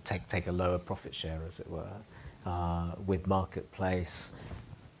 take a lower profit share, as it were. With marketplace,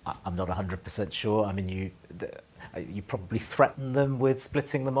 I'm not 100% sure. I mean, you probably threaten them with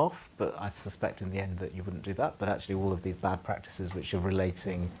splitting them off, but I suspect in the end that you wouldn't do that. But actually all of these bad practices which are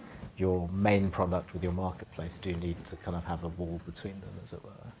relating your main product with your marketplace do need to kind of have a wall between them, as it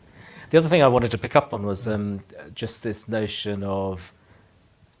were. The other thing I wanted to pick up on was just this notion of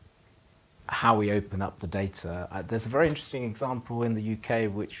how we open up the data. There's a very interesting example in the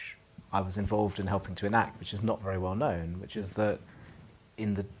UK which I was involved in helping to enact, which is not very well known, which is that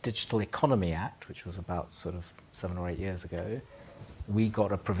in the Digital Economy Act, which was about sort of 7 or 8 years ago, we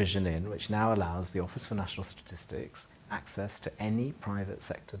got a provision in which now allows the Office for National Statistics access to any private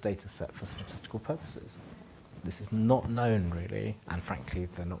sector data set for statistical purposes. This is not known really, and frankly,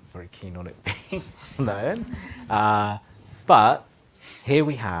 they're not very keen on it being known. But here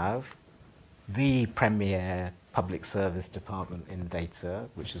we have the premier public service department in data,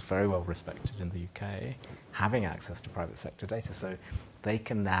 which is very well respected in the UK, having access to private sector data. So they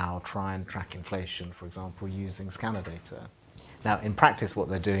can now try and track inflation, for example, using scanner data. Now, in practice, what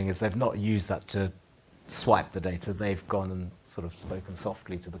they're doing is they've not used that to swiped the data, they've gone and sort of spoken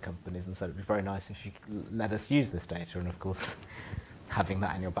softly to the companies and said it'd be very nice if you could let us use this data. And of course, having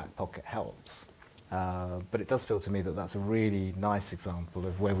that in your back pocket helps. But it does feel to me that that's a really nice example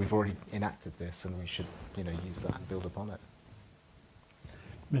of where we've already enacted this, and we should, use that and build upon it.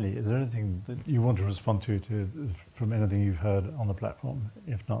 Millie, is there anything that you want to respond to from anything you've heard on the platform?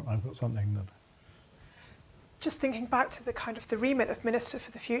 If not, I've got something that... Just thinking back to the kind of the remit of Minister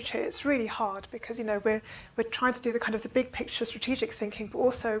for the Future, it's really hard because, we're trying to do the kind of the big picture strategic thinking, but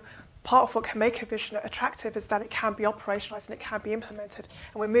also part of what can make a vision attractive is that it can be operationalised and it can be implemented.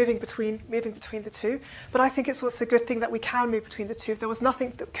 And we're moving between the two. But I think it's also a good thing that we can move between the two. If there was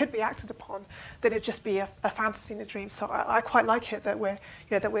nothing that could be acted upon, then it'd just be a fantasy and a dream. So I quite like it that we're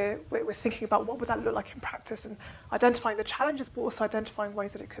thinking about what would that look like in practice and identifying the challenges, but also identifying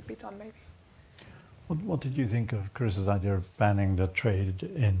ways that it could be done maybe. What did you think of Chris's idea of banning the trade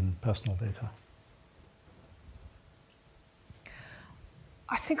in personal data?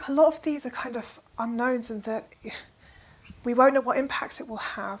 I think a lot of these are kind of unknowns in that we won't know what impacts it will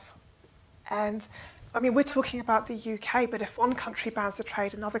have. And I mean, we're talking about the UK, but if one country bans the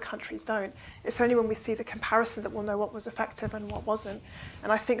trade and other countries don't, it's only when we see the comparison that we'll know what was effective and what wasn't.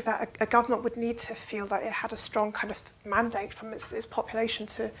 And I think that a government would need to feel that it had a strong kind of mandate from its population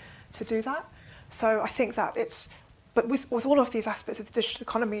to do that. So I think that but with all of these aspects of the digital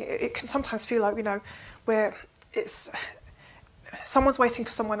economy, it can sometimes feel like, where someone's waiting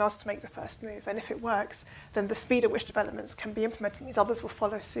for someone else to make the first move. And if it works, then the speed at which developments can be implemented, these others will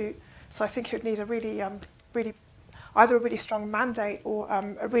follow suit. So I think it would need a really either a really strong mandate or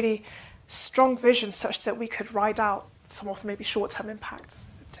a really strong vision such that we could ride out some of the maybe short-term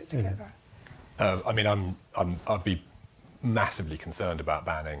impacts to get there. I mean, I'd be massively concerned about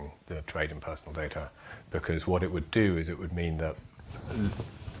banning the trade in personal data, because what it would do is it would mean that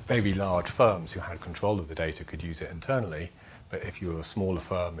very large firms who had control of the data could use it internally, but if you were a smaller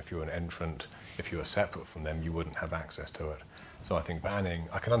firm, if you were an entrant, if you were separate from them, you wouldn't have access to it. So I think banning,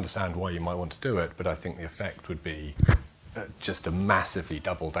 I can understand why you might want to do it, but I think the effect would be just to massively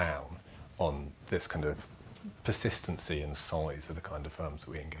double down on this kind of persistency and size of the kind of firms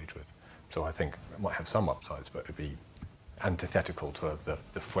that we engage with. So I think it might have some upsides, but it would be antithetical to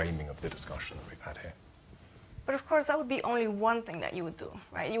the framing of the discussion that we've had here. But of course, that would be only one thing that you would do,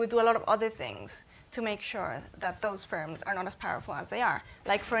 right? You would do a lot of other things to make sure that those firms are not as powerful as they are.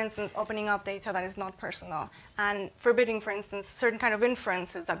 Like, for instance, opening up data that is not personal and forbidding, for instance, certain kind of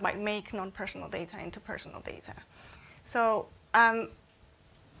inferences that might make non-personal data into personal data. So, and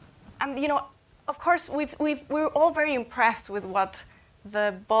of course, we're all very impressed with what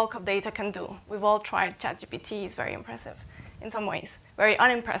the bulk of data can do. We've all tried ChatGPT, it's very impressive in some ways, very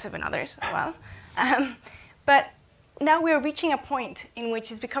unimpressive in others as well. But now we're reaching a point in which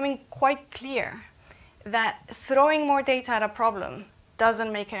it's becoming quite clear that throwing more data at a problem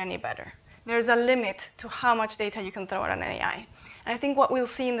doesn't make it any better. There's a limit to how much data you can throw at an AI. And I think what we'll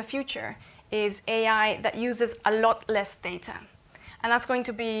see in the future is AI that uses a lot less data. And that's going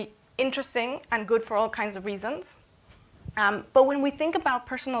to be interesting and good for all kinds of reasons. But when we think about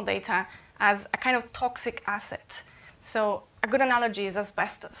personal data as a kind of toxic asset, so a good analogy is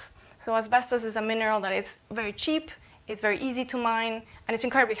asbestos. So asbestos is a mineral that is very cheap, it's very easy to mine, and it's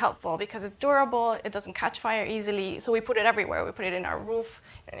incredibly helpful because it's durable, it doesn't catch fire easily, so we put it everywhere. We put it in our roof,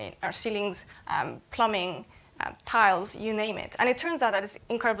 in our ceilings, plumbing, tiles, you name it. And it turns out that it's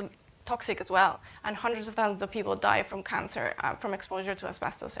incredibly toxic as well, and hundreds of thousands of people die from cancer from exposure to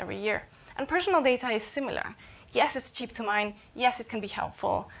asbestos every year. And personal data is similar. Yes, it's cheap to mine, yes, it can be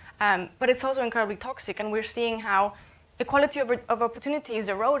helpful, but it's also incredibly toxic, and we're seeing how equality of opportunity is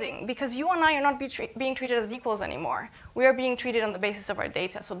eroding because you and I are not being treated as equals anymore. We are being treated on the basis of our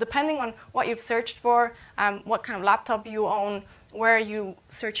data. So depending on what you've searched for, what kind of laptop you own, where are you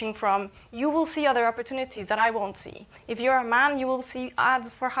searching from, you will see other opportunities that I won't see. If you're a man, you will see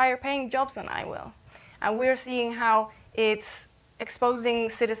ads for higher paying jobs than I will. And we're seeing how it's exposing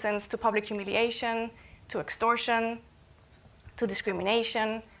citizens to public humiliation, to extortion, to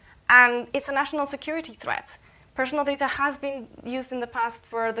discrimination, and it's a national security threat. Personal data has been used in the past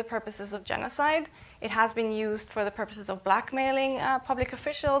for the purposes of genocide. It has been used for the purposes of blackmailing public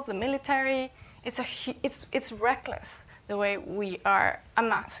officials, the military. It's reckless the way we are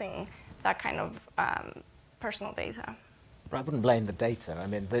amassing that kind of personal data. But I wouldn't blame the data. I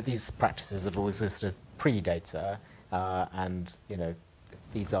mean, these practices have all existed pre-data, and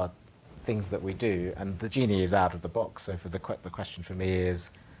these are things that we do, and the genie is out of the box. So for the question for me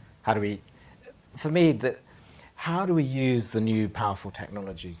is, how do we? For me, how do we use the new powerful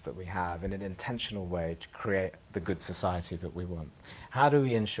technologies that we have in an intentional way to create the good society that we want? How do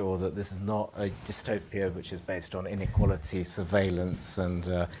we ensure that this is not a dystopia which is based on inequality, surveillance,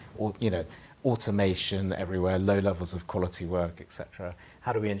 and automation everywhere, low levels of quality work, etc.?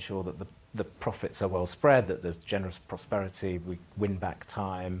 How do we ensure that the profits are well spread, that there's generous prosperity, we win back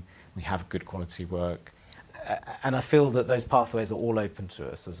time, we have good quality work? And I feel that those pathways are all open to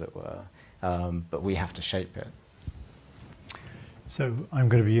us, as it were, but we have to shape it. So I'm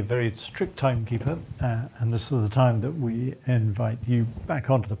going to be a very strict timekeeper, and this is the time that we invite you back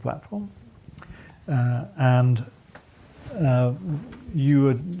onto the platform. You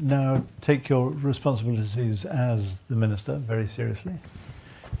would now take your responsibilities as the Minister very seriously.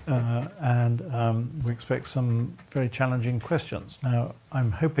 We expect some very challenging questions. Now,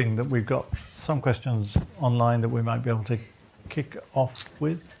 I'm hoping that we've got some questions online that we might be able to kick off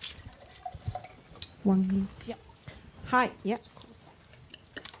with. Yeah. Hi. Yeah, of course.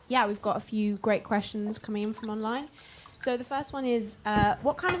 Yeah, we've got a few great questions coming in from online. So the first one is,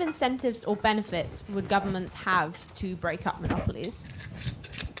 what kind of incentives or benefits would governments have to break up monopolies?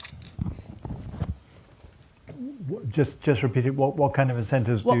 Just repeat it. What kind of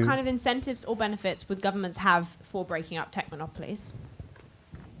incentives What kind of incentives or benefits would governments have for breaking up tech monopolies?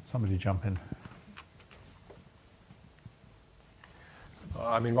 Somebody jump in.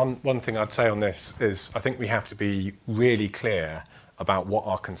 I mean, one thing I'd say on this is I think we have to be really clear about what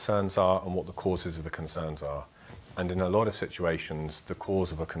our concerns are and what the causes of the concerns are. And in a lot of situations, the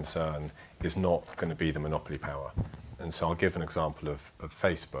cause of a concern is not going to be the monopoly power. And so I'll give an example of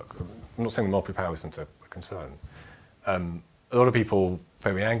Facebook. I'm not saying the monopoly power isn't a concern. A lot of people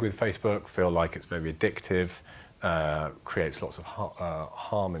very angry with Facebook, feel like it's very addictive, creates lots of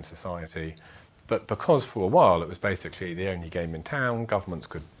harm in society. But because for a while it was basically the only game in town, governments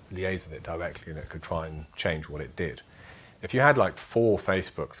could liaise with it directly and it could try and change what it did. If you had like 4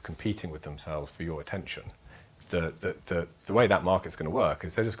 Facebooks competing with themselves for your attention, the way that market's going to work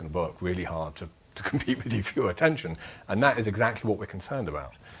is they're just going to work really hard to compete with you for your attention. And that is exactly what we're concerned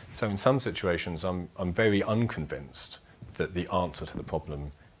about. So in some situations, I'm very unconvinced that the answer to the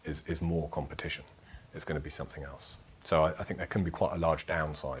problem is more competition. It's going to be something else. So I think there can be quite a large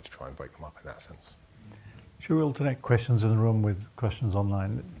downside to try and break them up in that sense. Should we alternate questions in the room with questions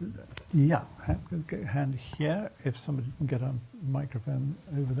online? Yeah, hand here, if somebody can get a microphone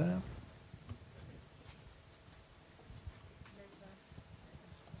over there.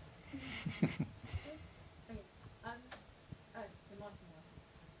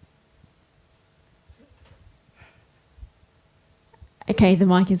 Okay, the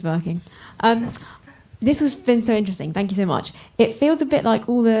mic is working. This has been so interesting. Thank you so much. It feels a bit like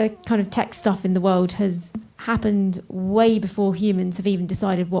all the kind of tech stuff in the world has happened way before humans have even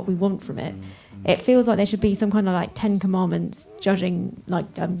decided what we want from it. It feels like there should be some kind of like 10 commandments judging,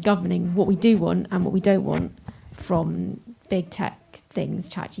 governing what we do want and what we don't want from big tech things,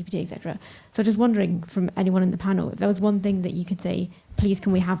 ChatGPT, etc. So I'm just wondering from anyone in the panel, if there was one thing that you could say, please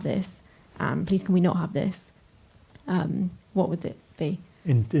can we have this, please can we not have this, what would it be?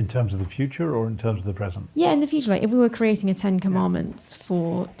 In terms of the future or in terms of the present? Yeah, in the future, like if we were creating a 10 commandments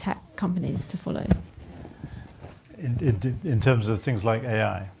for tech companies to follow. In terms of things like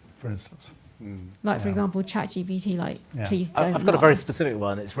AI, for instance? For example, ChatGPT, please don't. I've got a very specific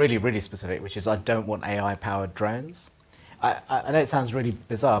one. It's really, really specific, which is I don't want AI-powered drones. I know it sounds really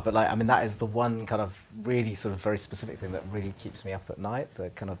bizarre, but that is the one kind of really sort of very specific thing that really keeps me up at night,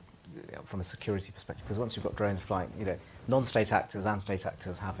 the kind of from a security perspective. Because once you've got drones flying, non-state actors and state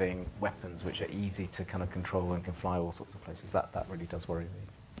actors having weapons which are easy to kind of control and can fly all sorts of places, that really does worry me.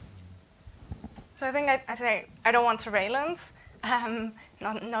 So I think I say I don't want surveillance.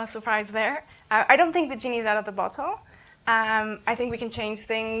 No surprise there. I don't think the genie is out of the bottle. I think we can change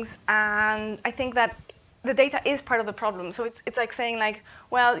things, and I think that the data is part of the problem. So it's like saying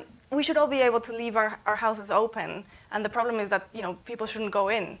well, we should all be able to leave our houses open, and the problem is that people shouldn't go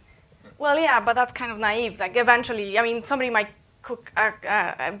in. Well, yeah, but that's kind of naive. Eventually, somebody might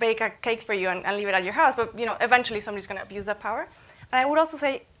bake a cake for you and leave it at your house, but eventually somebody's going to abuse that power. And I would also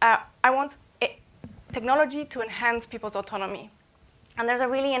say I want technology to enhance people's autonomy. And there's a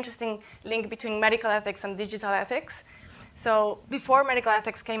really interesting link between medical ethics and digital ethics. So before medical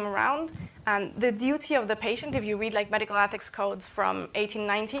ethics came around, the duty of the patient, if you read medical ethics codes from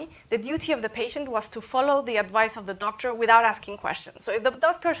 1890, the duty of the patient was to follow the advice of the doctor without asking questions. So if the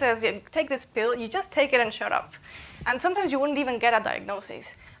doctor says, take this pill, you just take it and shut up. And sometimes you wouldn't even get a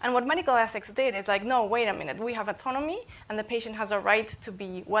diagnosis. And what medical ethics did is no, wait a minute, we have autonomy, and the patient has a right to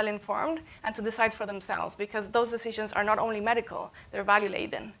be well informed and to decide for themselves, because those decisions are not only medical, they're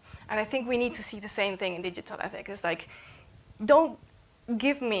value-laden. And I think we need to see the same thing in digital ethics. It's like, don't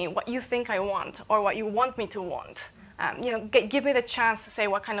give me what you think I want or what you want me to want. Give me the chance to say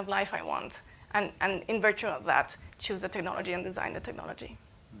what kind of life I want. And in virtue of that, choose the technology and design the technology.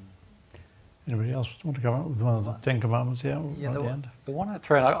 Anybody else want to come up with one of the 10 commandments here at the end? The one I'd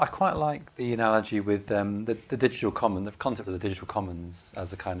throw in, I quite like the analogy with the digital common, the concept of the digital commons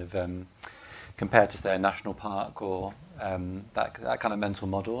as a kind of, compared to, say, a national park or that kind of mental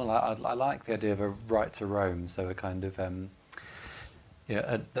model. And I like the idea of a right to roam, so a kind of,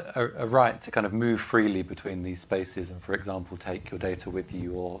 a right to kind of move freely between these spaces and, for example, take your data with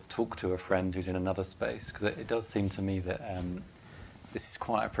you or talk to a friend who's in another space. Because it does seem to me that this is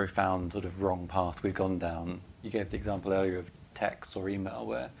quite a profound sort of wrong path we've gone down. You gave the example earlier of text or email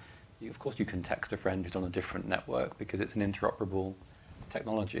where, of course, you can text a friend who's on a different network because it's an interoperable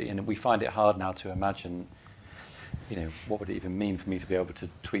technology. And we find it hard now to imagine, what would it even mean for me to be able to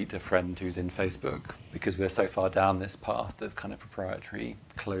tweet a friend who's in Facebook, because we're so far down this path of kind of proprietary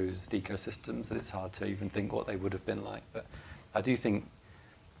closed ecosystems that it's hard to even think what they would have been like. But I do think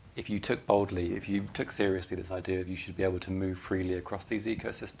if you took seriously this idea of you should be able to move freely across these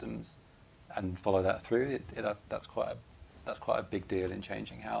ecosystems and follow that through, that's quite a big deal in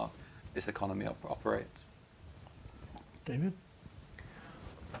changing how this economy operates. David?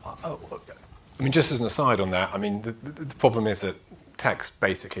 I mean, just as an aside on that, I mean, the problem is that text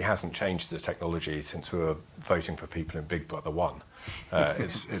basically hasn't changed as a technology since we were voting for people in Big Brother 1.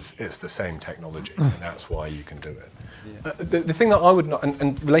 It's the same technology, and that's why you can do it. Yeah. The thing that I would not,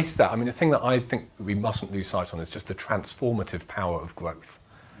 and related to that, I mean, the thing that I think we mustn't lose sight on is just the transformative power of growth.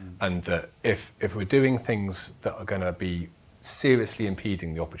 And that if we're doing things that are going to be seriously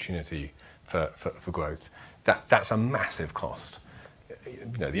impeding the opportunity for growth, that's a massive cost.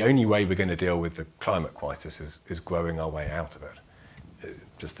 The only way we're going to deal with the climate crisis is growing our way out of it.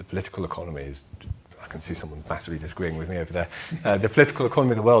 Just the political economy is, I can see someone massively disagreeing with me over there. The political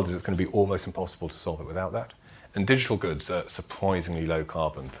economy of the world is going to be almost impossible to solve it without that. And digital goods are surprisingly low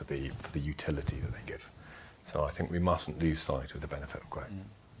carbon for the utility that they give. So I think we mustn't lose sight of the benefit of growth.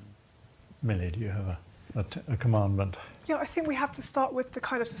 Millie, do you have a commandment? Yeah, I think we have to start with the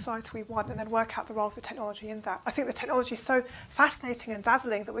kind of society we want and then work out the role of the technology in that. I think the technology is so fascinating and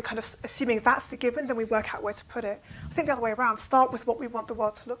dazzling that we're kind of assuming that's the given, then we work out where to put it. I think the other way around, start with what we want the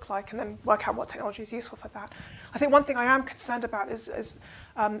world to look like and then work out what technology is useful for that. I think one thing I am concerned about is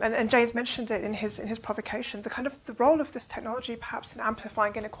and James mentioned it in his provocation, the role of this technology perhaps in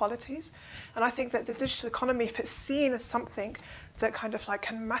amplifying inequalities. And I think that the digital economy, if it's seen as something that kind of like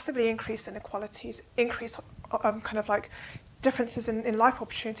can massively increase inequalities, increase kind of like differences in life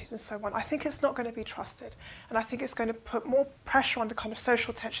opportunities and so on, I think it's not going to be trusted. And I think it's going to put more pressure on the kind of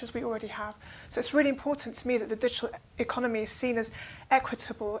social tensions we already have. So it's really important to me that the digital economy is seen as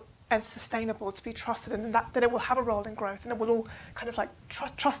equitable and sustainable, to be trusted, and that it will have a role in growth, and it will all kind of like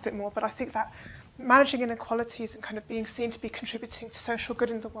trust it more. But I think that managing inequalities and kind of being seen to be contributing to social good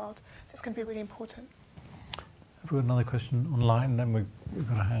in the world is going to be really important. Have we got another question online? Then we've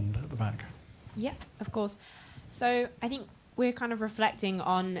got a hand at the back. Yeah, of course. So I think we're kind of reflecting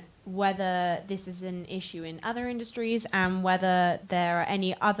on whether this is an issue in other industries and whether there are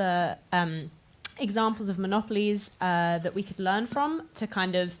any other examples of monopolies that we could learn from to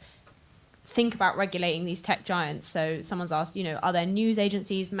kind of think about regulating these tech giants. So someone's asked, are there news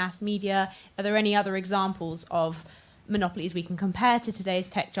agencies, mass media? Are there any other examples of monopolies we can compare to today's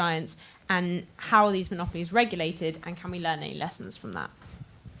tech giants? And how are these monopolies regulated? And can we learn any lessons from that?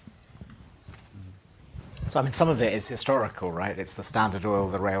 So, I mean, some of it is historical, right? It's the Standard Oil,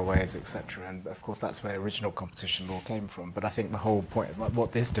 the railways, etc. And, of course, that's where original competition law came from. But I think the whole point,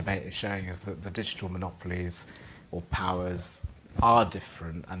 what this debate is showing is that the digital monopolies or powers are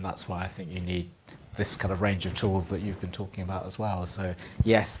different, and that's why I think you need this kind of range of tools that you've been talking about as well. So,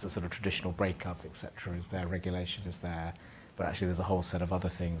 yes, the sort of traditional breakup, etc. is there, regulation is there, but actually there's a whole set of other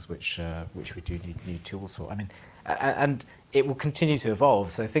things which we do need new tools for. I mean, and it will continue to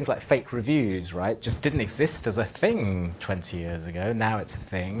evolve. So things like fake reviews, right, just didn't exist as a thing 20 years ago. Now it's a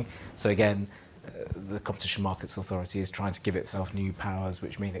thing. So again, the Competition Markets Authority is trying to give itself new powers,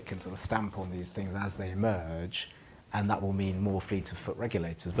 which mean it can sort of stamp on these things as they emerge, and that will mean more fleet-of-foot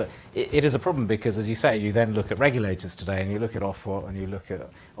regulators. But it is a problem because, as you say, you then look at regulators today, and you look at Ofwat, and you look at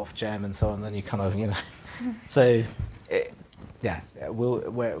Ofgem, and so on, and then you kind of, So,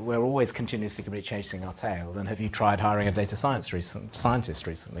 we're always continuously going to be chasing our tail. And have you tried hiring a data scientist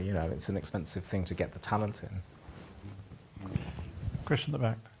recently? It's an expensive thing to get the talent in. Question at the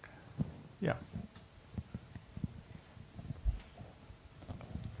back. Yeah.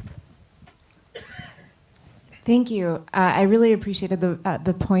 Thank you. I really appreciated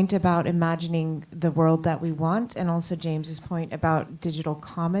the point about imagining the world that we want, and also James's point about digital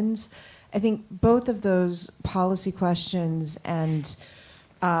commons. I think both of those policy questions and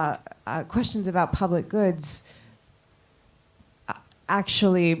questions about public goods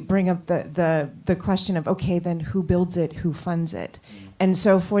actually bring up the question of, okay, then who builds it, who funds it? And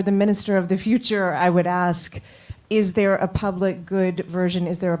so for the Minister of the Future, I would ask, is there a public good version?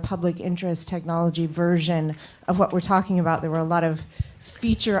 Is there a public interest technology version of what we're talking about? There were a lot of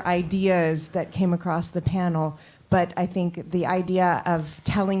feature ideas that came across the panel, but I think the idea of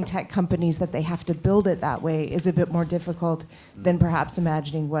telling tech companies that they have to build it that way is a bit more difficult than perhaps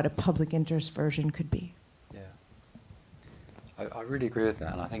imagining what a public interest version could be. Yeah, I really agree with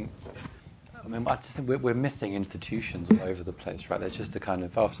that, and I just think we're missing institutions all over the place, right? There's just a kind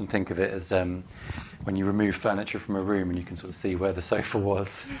of, I often think of it as when you remove furniture from a room and you can sort of see where the sofa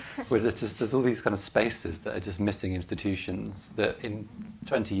was. Where there's all these kind of spaces that are just missing institutions, that in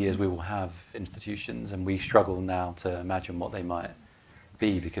 20 years we will have institutions, and we struggle now to imagine what they might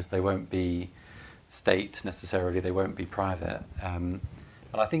be, because they won't be state necessarily, they won't be private. And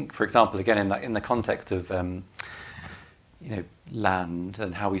I think, for example, again, in the context of land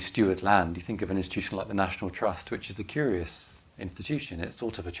and how we steward land, you think of an institution like the National Trust, which is a curious institution. It's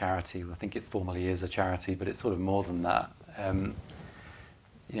sort of a charity. I think it formally is a charity, but it's sort of more than that.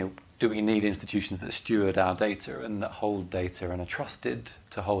 Do we need institutions that steward our data and that hold data and are trusted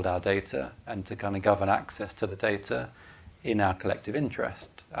to hold our data and to kind of govern access to the data in our collective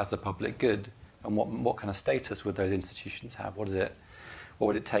interest as a public good? And what kind of status would those institutions have? What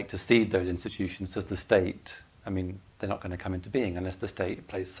would it take to seed those institutions? Does the state, they're not going to come into being unless the state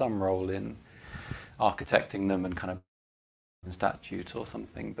plays some role in architecting them and kind of statute or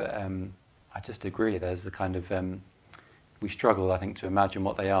something. But I just agree, there's a kind of, we struggle, I think, to imagine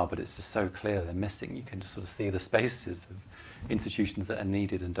what they are, but it's just so clear they're missing. You can just sort of see the spaces of institutions that are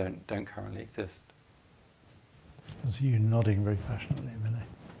needed and don't currently exist. I see you nodding very passionately, Vinay.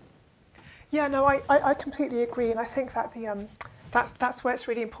 Yeah, no, I completely agree, and I think that that's where it's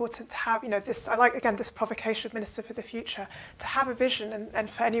really important to have, this, I like, again, this provocation of Minister for the Future, to have a vision and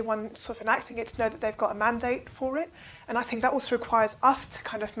for anyone sort of enacting it to know that they've got a mandate for it. And I think that also requires us to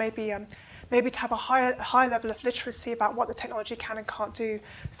kind of maybe to have a higher level of literacy about what the technology can and can't do,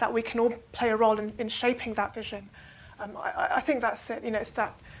 so that we can all play a role in shaping that vision. I think that's it, it's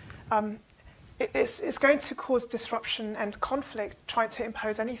that it's going to cause disruption and conflict trying to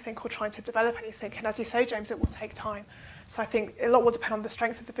impose anything or trying to develop anything. And as you say, James, it will take time. So I think a lot will depend on the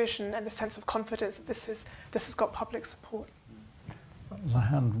strength of the vision and the sense of confidence that this has got public support. There's a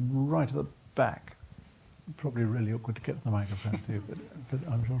hand right at the back. Probably really awkward to get to the microphone too, but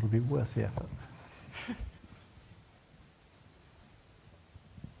I'm sure it'll be worth the effort.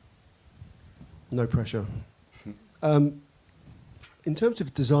 No pressure. In terms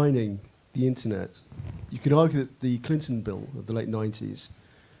of designing the internet, you could argue that the Clinton bill of the late 90s,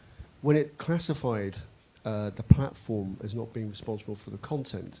 when it classified the platform as not being responsible for the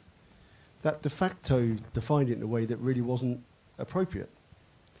content, that de facto defined it in a way that really wasn't appropriate.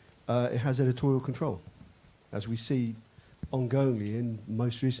 It has editorial control, as we see ongoingly and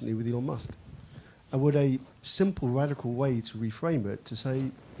most recently with Elon Musk. And would a simple, radical way to reframe it to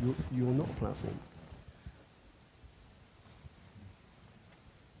say you're not a platform?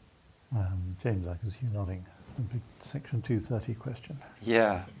 James, I can see you nodding. A big Section 230 question.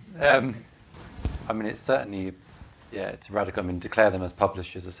 Yeah. It's certainly, it's radical. Declare them as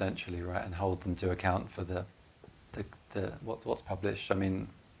publishers essentially, right, and hold them to account for the what's published. I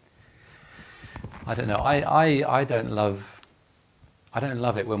don't know. I don't love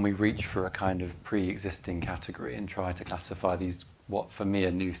it when we reach for a kind of pre-existing category and try to classify these what for me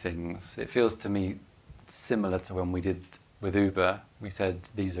are new things. It feels to me similar to when we did with Uber. We said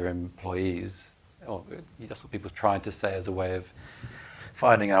these are employees, or that's what people tried to say as a way of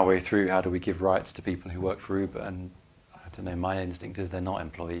finding our way through how do we give rights to people who work for Uber. And I don't know, my instinct is they're not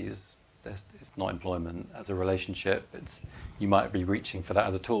employees. It's not employment as a relationship. You might be reaching for that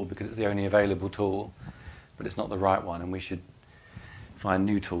as a tool because it's the only available tool, but it's not the right one, and we should find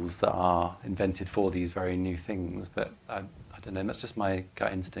new tools that are invented for these very new things. But I don't know, that's just my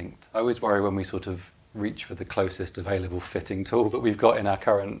gut instinct. I always worry when we sort of reach for the closest available fitting tool that we've got in our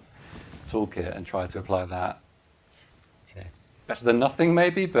current toolkit and try to apply that. Better than nothing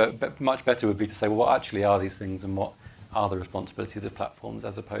maybe, but much better would be to say, well, what actually are these things and what are the responsibilities of platforms,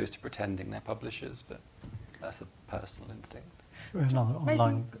 as opposed to pretending they're publishers. But that's a personal instinct.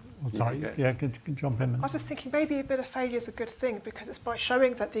 Online. Oh, sorry, yeah, can jump in. I was just thinking maybe a bit of failure is a good thing, because it's by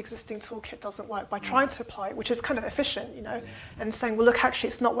showing that the existing toolkit doesn't work, by trying to apply it, which is kind of efficient, you know, and saying, well, look, actually,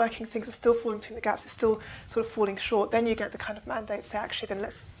 it's not working, things are still falling between the gaps, it's still sort of falling short. Then you get the kind of mandate to say, actually, then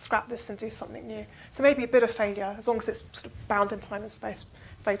let's scrap this and do something new. So maybe a bit of failure, as long as it's sort of bound in time and space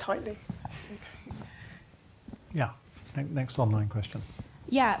very tightly. Yeah, next online question.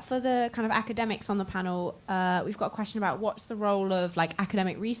 Yeah, for the kind of academics on the panel, we've got a question about what's the role of like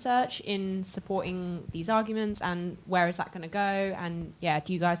academic research in supporting these arguments, and where is that going to go? And yeah,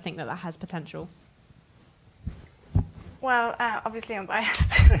 do you guys think that that has potential? Well, obviously I'm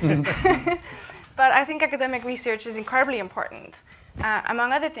biased, but I think academic research is incredibly important,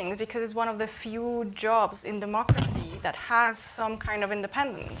 among other things, because it's one of the few jobs in democracy that has some kind of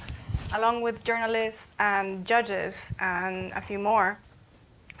independence, along with journalists and judges and a few more.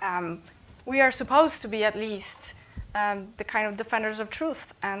 We are supposed to be at least the kind of defenders of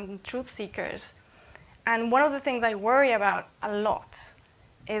truth and truth seekers. And one of the things I worry about a lot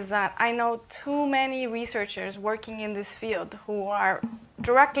is that I know too many researchers working in this field who are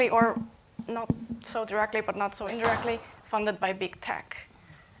directly, or not so directly, but not so indirectly, funded by big tech.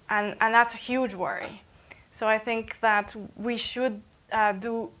 And that's a huge worry. So I think that we should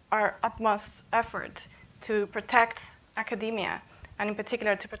do our utmost effort to protect academia, and in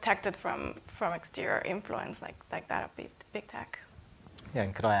particular to protect it from exterior influence like that of big tech. Yeah,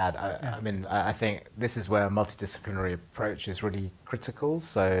 and could I add, I think this is where a multidisciplinary approach is really critical.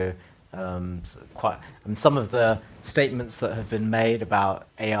 So some of the statements that have been made about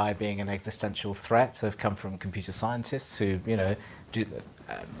AI being an existential threat have come from computer scientists who, you know,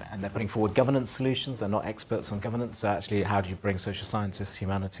 and they're putting forward governance solutions. They're not experts on governance. So actually, how do you bring social scientists,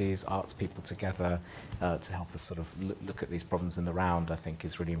 humanities, arts people together to help us sort of look at these problems in the round, I think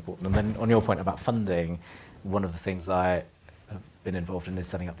is really important. And then on your point about funding, one of the things I have been involved in is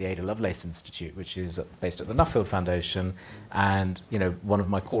setting up the Ada Lovelace Institute, which is based at the Nuffield Foundation. And you know, one of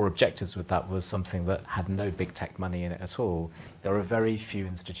my core objectives with that was something that had no big tech money in it at all. There are very few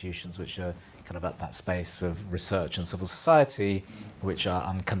institutions which are kind of at that space of research and civil society, which are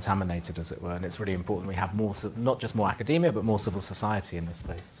uncontaminated, as it were. And it's really important we have more, not just more academia, but more civil society in this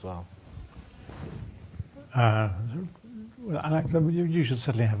space as well. Well, Alex, you should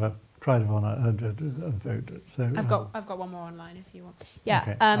certainly have a pride of honour a vote. So I've got one more online if you want. Yeah.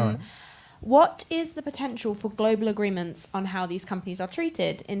 Okay, all right. What is the potential for global agreements on how these companies are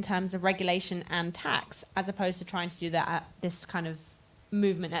treated in terms of regulation and tax, as opposed to trying to do that at this kind of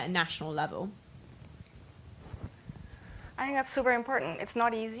movement at a national level? I think that's super important. It's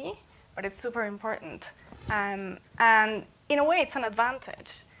not easy, but it's super important. And in a way, it's an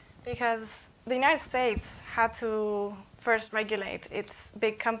advantage, because the United States had to first regulate its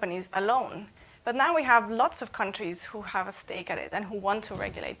big companies alone. But now we have lots of countries who have a stake at it and who want to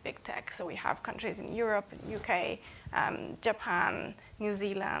regulate big tech. So we have countries in Europe, UK, Japan, New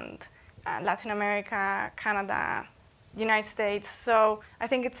Zealand, Latin America, Canada, United States. So I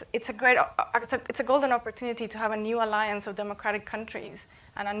think it's a golden opportunity to have a new alliance of democratic countries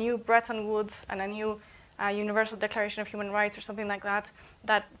and a new Bretton Woods and a new Universal Declaration of Human Rights or something like that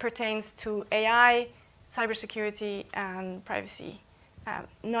that pertains to AI, cybersecurity, and privacy.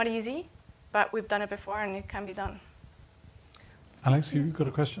 Not easy, but we've done it before and it can be done. Alex, you've got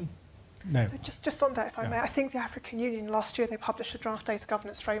a question? No. So just on that, if I may, I think the African Union last year they published a draft data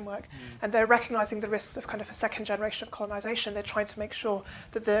governance framework, and they're recognising the risks of kind of a second generation of colonisation. They're trying to make sure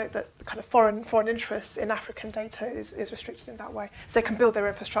that the kind of foreign interests in African data is restricted in that way, so they can build their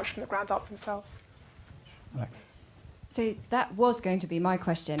infrastructure from the ground up themselves. Alex. So that was going to be my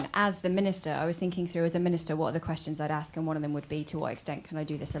question. As the minister, I was thinking through, as a minister, what are the questions I'd ask, and one of them would be, to what extent can I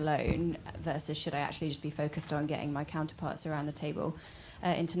do this alone, versus should I actually just be focused on getting my counterparts around the table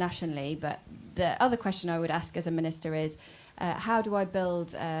internationally. But the other question I would ask as a minister is, how do I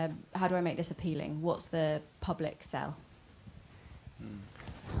make this appealing? What's the public sell?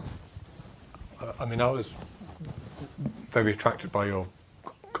 I mean, I was very attracted by your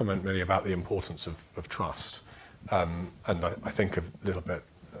comment really about the importance of trust. And I think a little bit,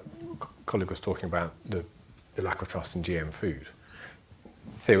 a colleague was talking about the lack of trust in GM food.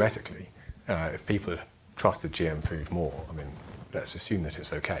 Theoretically, if people had trusted GM food more, I mean, let's assume that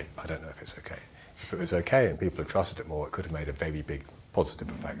it's okay. I don't know if it's okay. If it was okay and people had trusted it more, it could have made a very big positive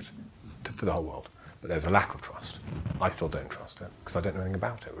effect for the whole world. But there's a lack of trust. I still don't trust it because I don't know anything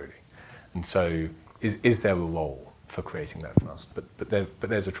about it really. And so is there a role for creating that trust? But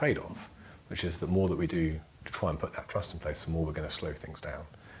there's a trade-off, which is the more that we do to try and put that trust in place, the more we're going to slow things down.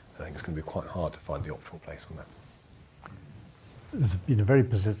 I think it's going to be quite hard to find the optimal place on that. there's been a very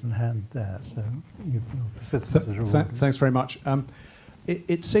persistent hand there, so your persistence is rewarded. Thanks very much.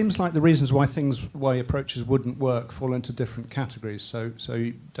 It seems like the reasons why approaches wouldn't work fall into different categories. So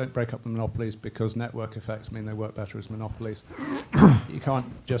you don't break up the monopolies because network effects mean they work better as monopolies. You can't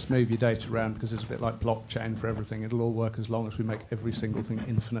just move your data around because it's a bit like blockchain for everything. It'll all work as long as we make every single thing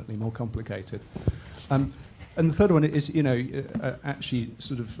infinitely more complicated. And the third one is, actually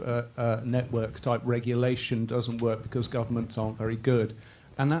sort of network-type regulation doesn't work because governments aren't very good.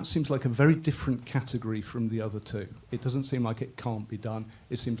 And that seems like a very different category from the other two. It doesn't seem like it can't be done.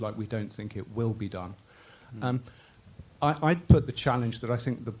 It seems like we don't think it will be done. I'd put the challenge that I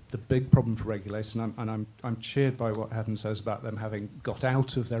think the big problem for regulation, and I'm cheered by what Haddon says about them having got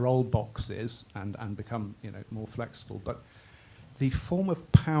out of their old boxes and become more flexible. But the form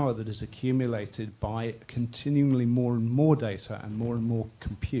of power that is accumulated by continually more and more data and more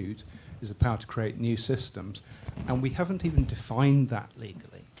compute is the power to create new systems. And we haven't even defined that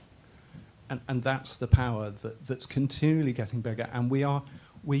legally. And that's the power that's continually getting bigger. And we're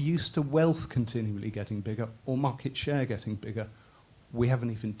used to wealth continually getting bigger or market share getting bigger. We haven't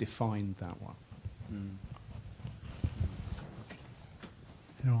even defined that one.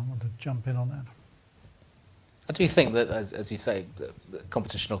 Anyone want to jump in on that? I do think that, as you say, the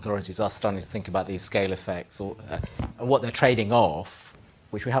competition authorities are starting to think about these scale effects, and what they're trading off,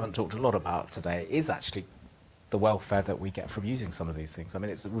 which we haven't talked a lot about today, is actually the welfare that we get from using some of these things. I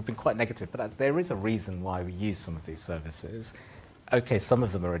mean, we've been quite negative, but there is a reason why we use some of these services. Okay, some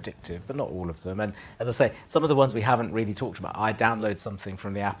of them are addictive, but not all of them. And as I say, some of the ones we haven't really talked about. I download something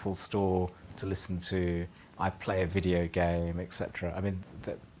from the Apple Store to listen to. I play a video game, etc. I mean,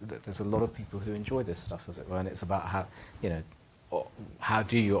 there's a lot of people who enjoy this stuff, as it were, and it's about how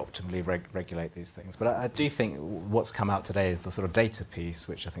do you optimally regulate these things. But I do think what's come out today is the sort of data piece,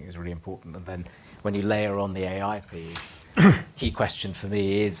 which I think is really important. And then when you layer on the AI piece, key question for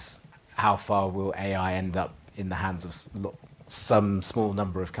me is how far will AI end up in the hands of some small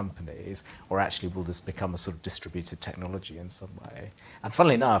number of companies, or actually will this become a sort of distributed technology in some way? And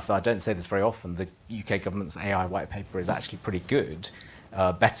funnily enough, I don't say this very often, the UK government's AI white paper is actually pretty good,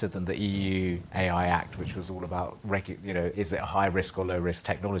 better than the EU AI Act, which was all about, is it a high risk or low risk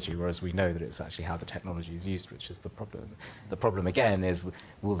technology, whereas we know that it's actually how the technology is used, which is the problem. The problem again is,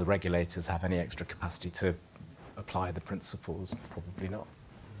 will the regulators have any extra capacity to apply the principles? Probably not.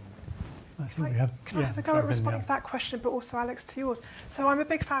 I think we have. Can I have a go at responding to that question, but also Alex to yours? So I'm a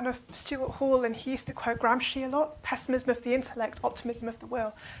big fan of Stuart Hall, and he used to quote Gramsci a lot: pessimism of the intellect, optimism of the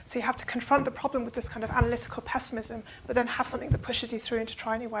will. So you have to confront the problem with this kind of analytical pessimism, but then have something that pushes you through and to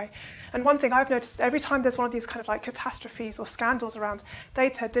try anyway. And one thing I've noticed, every time there's one of these kind of like catastrophes or scandals around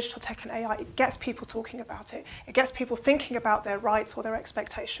data, digital tech and AI, it gets people talking about it. It gets people thinking about their rights or their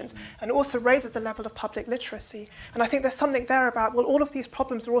expectations, and also raises the level of public literacy. And I think there's something there about, well, all of these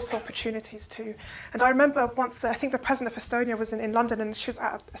problems are also opportunities too. And I remember once, I think the president of Estonia was in London, and she was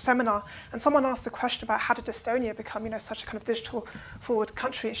at a seminar, and someone asked the question about how did Estonia become, such a kind of digital forward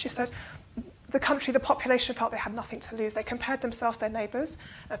country. And she said, the population felt they had nothing to lose. They compared themselves to their neighbours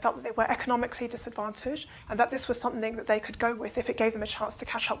and felt that they were economically disadvantaged, and that this was something that they could go with if it gave them a chance to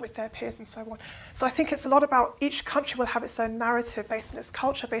catch up with their peers and so on. So I think it's a lot about each country will have its own narrative based on its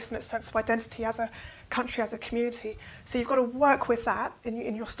culture, based on its sense of identity as a country, as a community. So you've got to work with that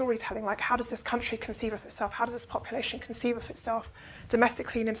in your storytelling, like how does this country conceive of itself? How does this population conceive of itself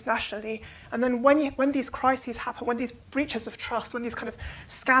domestically and internationally? And then when these crises happen, when these breaches of trust, when these kind of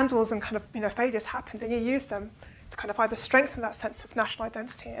scandals and kind of failures happen, then you use them to kind of either strengthen that sense of national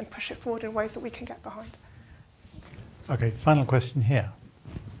identity and push it forward in ways that we can get behind. Okay, final question here.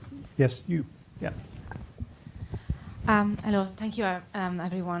 Yes, you. Yeah. Hello, thank you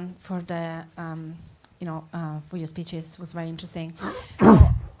everyone for the for your speeches. It was very interesting. So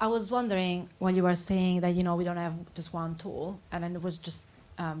I was wondering, when you were saying that we don't have just one tool, and then it was just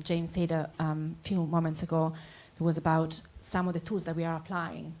James said a few moments ago, it was about some of the tools that we are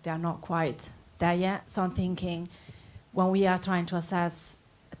applying. They are not quite there yet. So I'm thinking, when we are trying to assess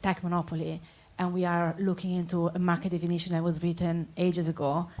a tech monopoly, and we are looking into a market definition that was written ages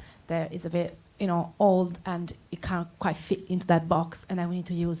ago, that is a bit old, and it can't quite fit into that box, and then we need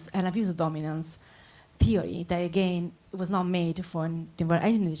to use an abuse of dominance theory that, again, was not made for the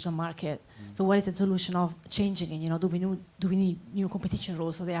digital market. So what is the solution of changing it? Do we need new competition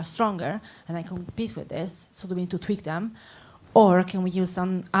rules so they are stronger and I compete with this? So do we need to tweak them? Or can we use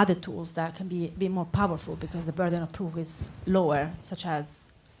some other tools that can be a bit more powerful because the burden of proof is lower, such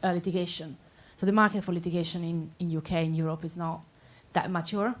as litigation? So the market for litigation in UK and Europe is not that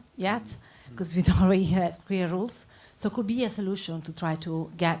mature yet, because we don't really have clear rules. So it could be a solution to try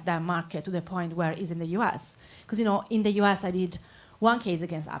to get that market to the point where it's in the US. Because, in the US, I did one case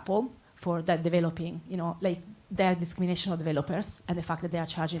against Apple for that developing, like their discrimination of developers and the fact that they are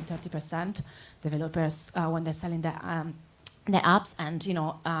charging 30% developers when they're selling the apps, and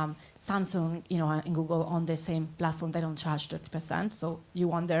Samsung, and Google on the same platform, they don't charge 30%. So you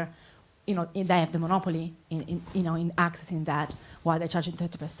wonder, they have the monopoly in accessing that while they're charging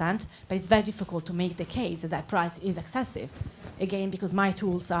 30%. But it's very difficult to make the case that that price is excessive. Again, because my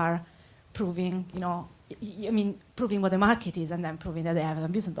tools are proving, proving what the market is and then proving that they have an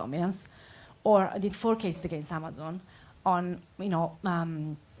abuse of dominance. Or I did 4 cases against Amazon on,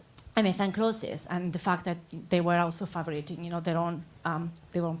 MFN clauses and the fact that they were also favoriting, their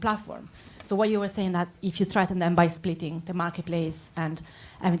own platform. So what you were saying, that if you threaten them by splitting the marketplace and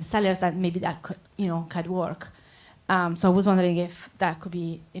having the sellers, that maybe that could, could work. So I was wondering if that could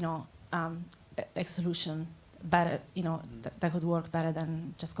be, a solution better, that could work better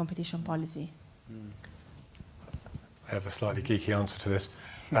than just competition policy. I have a slightly geeky answer to this.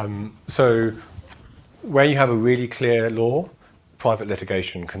 So where you have a really clear law, private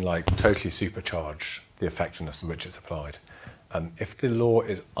litigation can totally supercharge the effectiveness in which it's applied. If the law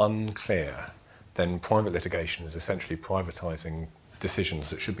is unclear, then private litigation is essentially privatizing decisions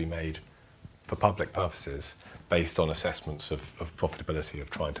that should be made for public purposes based on assessments of profitability of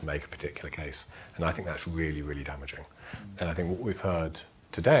trying to make a particular case. And I think that's really, really damaging. And I think what we've heard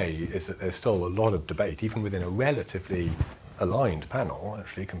today is that there's still a lot of debate, even within a relatively aligned panel,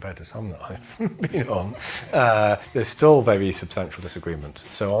 actually, compared to some that I've been on. There's still very substantial disagreement.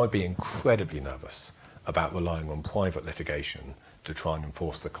 So I'd be incredibly nervous about relying on private litigation to try and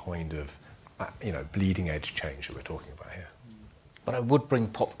enforce the kind of bleeding edge change that we're talking about here. But I would bring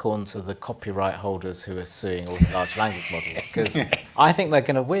popcorn to the copyright holders who are suing all the large language models, because I think they're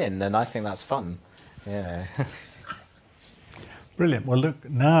going to win, and I think that's fun. Yeah. Brilliant. Well, look,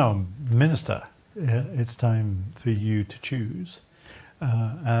 now, Minister, it's time for you to choose.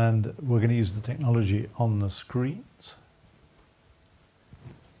 And we're going to use the technology on the screens.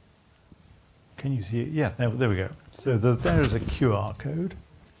 Can you see it? Yes, there we go. So there is a QR code.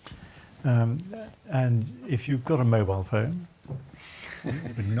 And if you've got a mobile phone,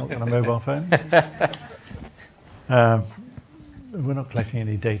 but not got a mobile phone, we're not collecting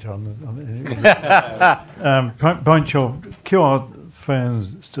any data on the. Point your QR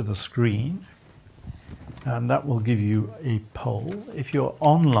phones to the screen, and that will give you a poll. If you're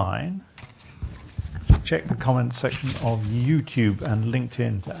online, check the comments section of YouTube and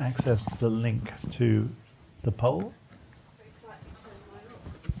LinkedIn to access the link to the poll.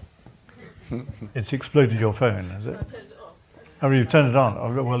 It's exploded your phone, has it? Oh, you've turned it on.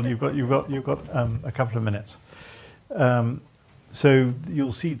 Oh, well, you've got a couple of minutes. So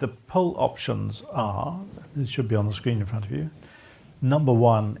you'll see the poll options are. This should be on the screen in front of you. Number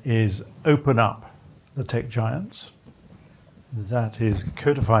 1 is open up the tech giants. That is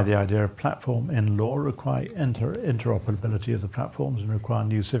codify the idea of platform in law, require interoperability of the platforms, and require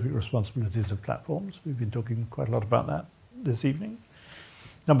new civic responsibilities of platforms. We've been talking quite a lot about that this evening.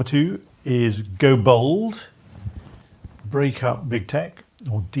 Number 2 is go bold, break up big tech,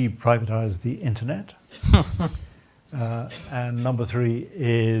 or deprivatize the internet. And number 3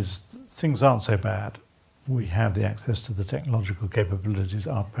 is things aren't so bad. We have the access to the technological capabilities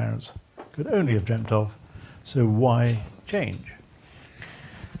our parents could only have dreamt of, so why change?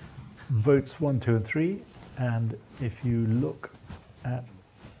 Votes 1, 2, and 3, and if you look at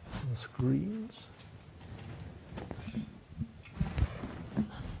the screens. Can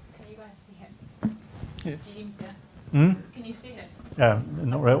you guys see him? Yeah. Do you see Hmm? Can you see him?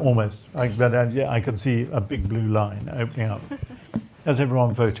 Not really, almost. I can see a big blue line opening up. Has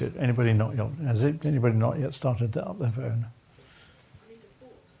everyone voted? Anybody not yet? Has anybody not yet started up their phone?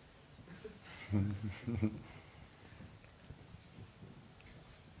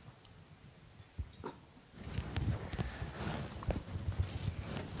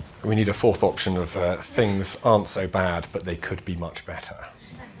 We need a 4th option of things aren't so bad, but they could be much better.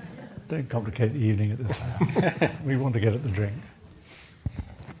 Don't complicate the evening at this time. We want to get at the drink.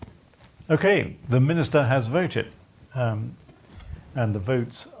 Okay, the Minister has voted. And the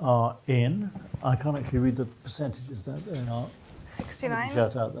votes are in. I can't actually read the percentages that they are. 69.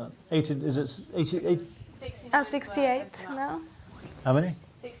 Shout out that. 18, is it 88? 68 now. How many?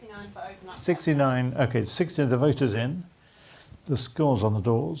 69 for open up. 69. Okay, 60 of the voters in. The scores on the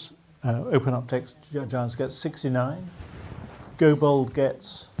doors. Open up text giants gets 69. Go bold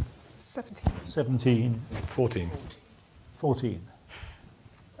gets 17. 14. 14.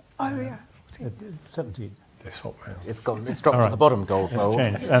 Oh yeah. 17. This hot round. It's dropped to the bottom gold It's bowl.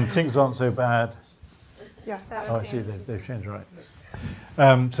 changed. And things aren't so bad. Yeah. Oh, I see. They've changed, right.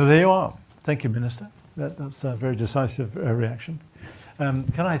 So there you are. Thank you, Minister. That's a very decisive reaction. Can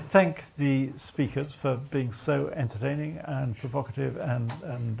I thank the speakers for being so entertaining and provocative,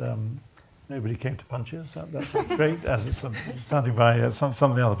 and nobody came to punches. That's great, as it's sounding by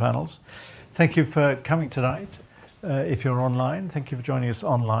some of the other panels. Thank you for coming tonight. If you're online, thank you for joining us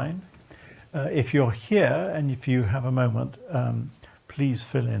online. If you're here and if you have a moment, please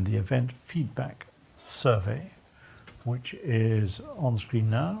fill in the event feedback survey, which is on screen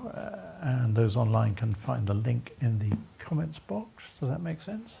now, and those online can find the link in the comments box. Does that make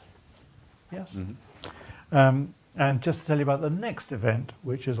sense? Yes? Mm-hmm. And just to tell you about the next event,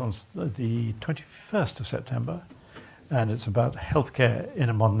 which is on the 21st of September, and it's about healthcare in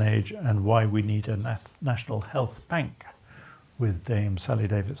a modern age and why we need a national health bank, with Dame Sally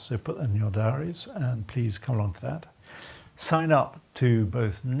Davis. So put that in your diaries and please come along to that. Sign up to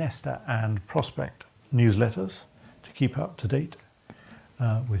both Nesta and Prospect newsletters to keep up to date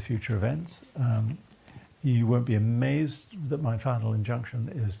with future events. You won't be amazed that my final injunction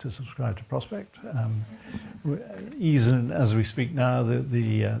is to subscribe to Prospect. Even as we speak now,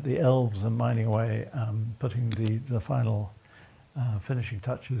 the elves are mining away, putting the final finishing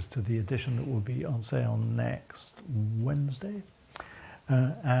touches to the edition that will be on sale next Wednesday.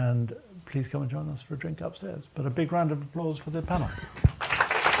 And please come and join us for a drink upstairs. But a big round of applause for the panel.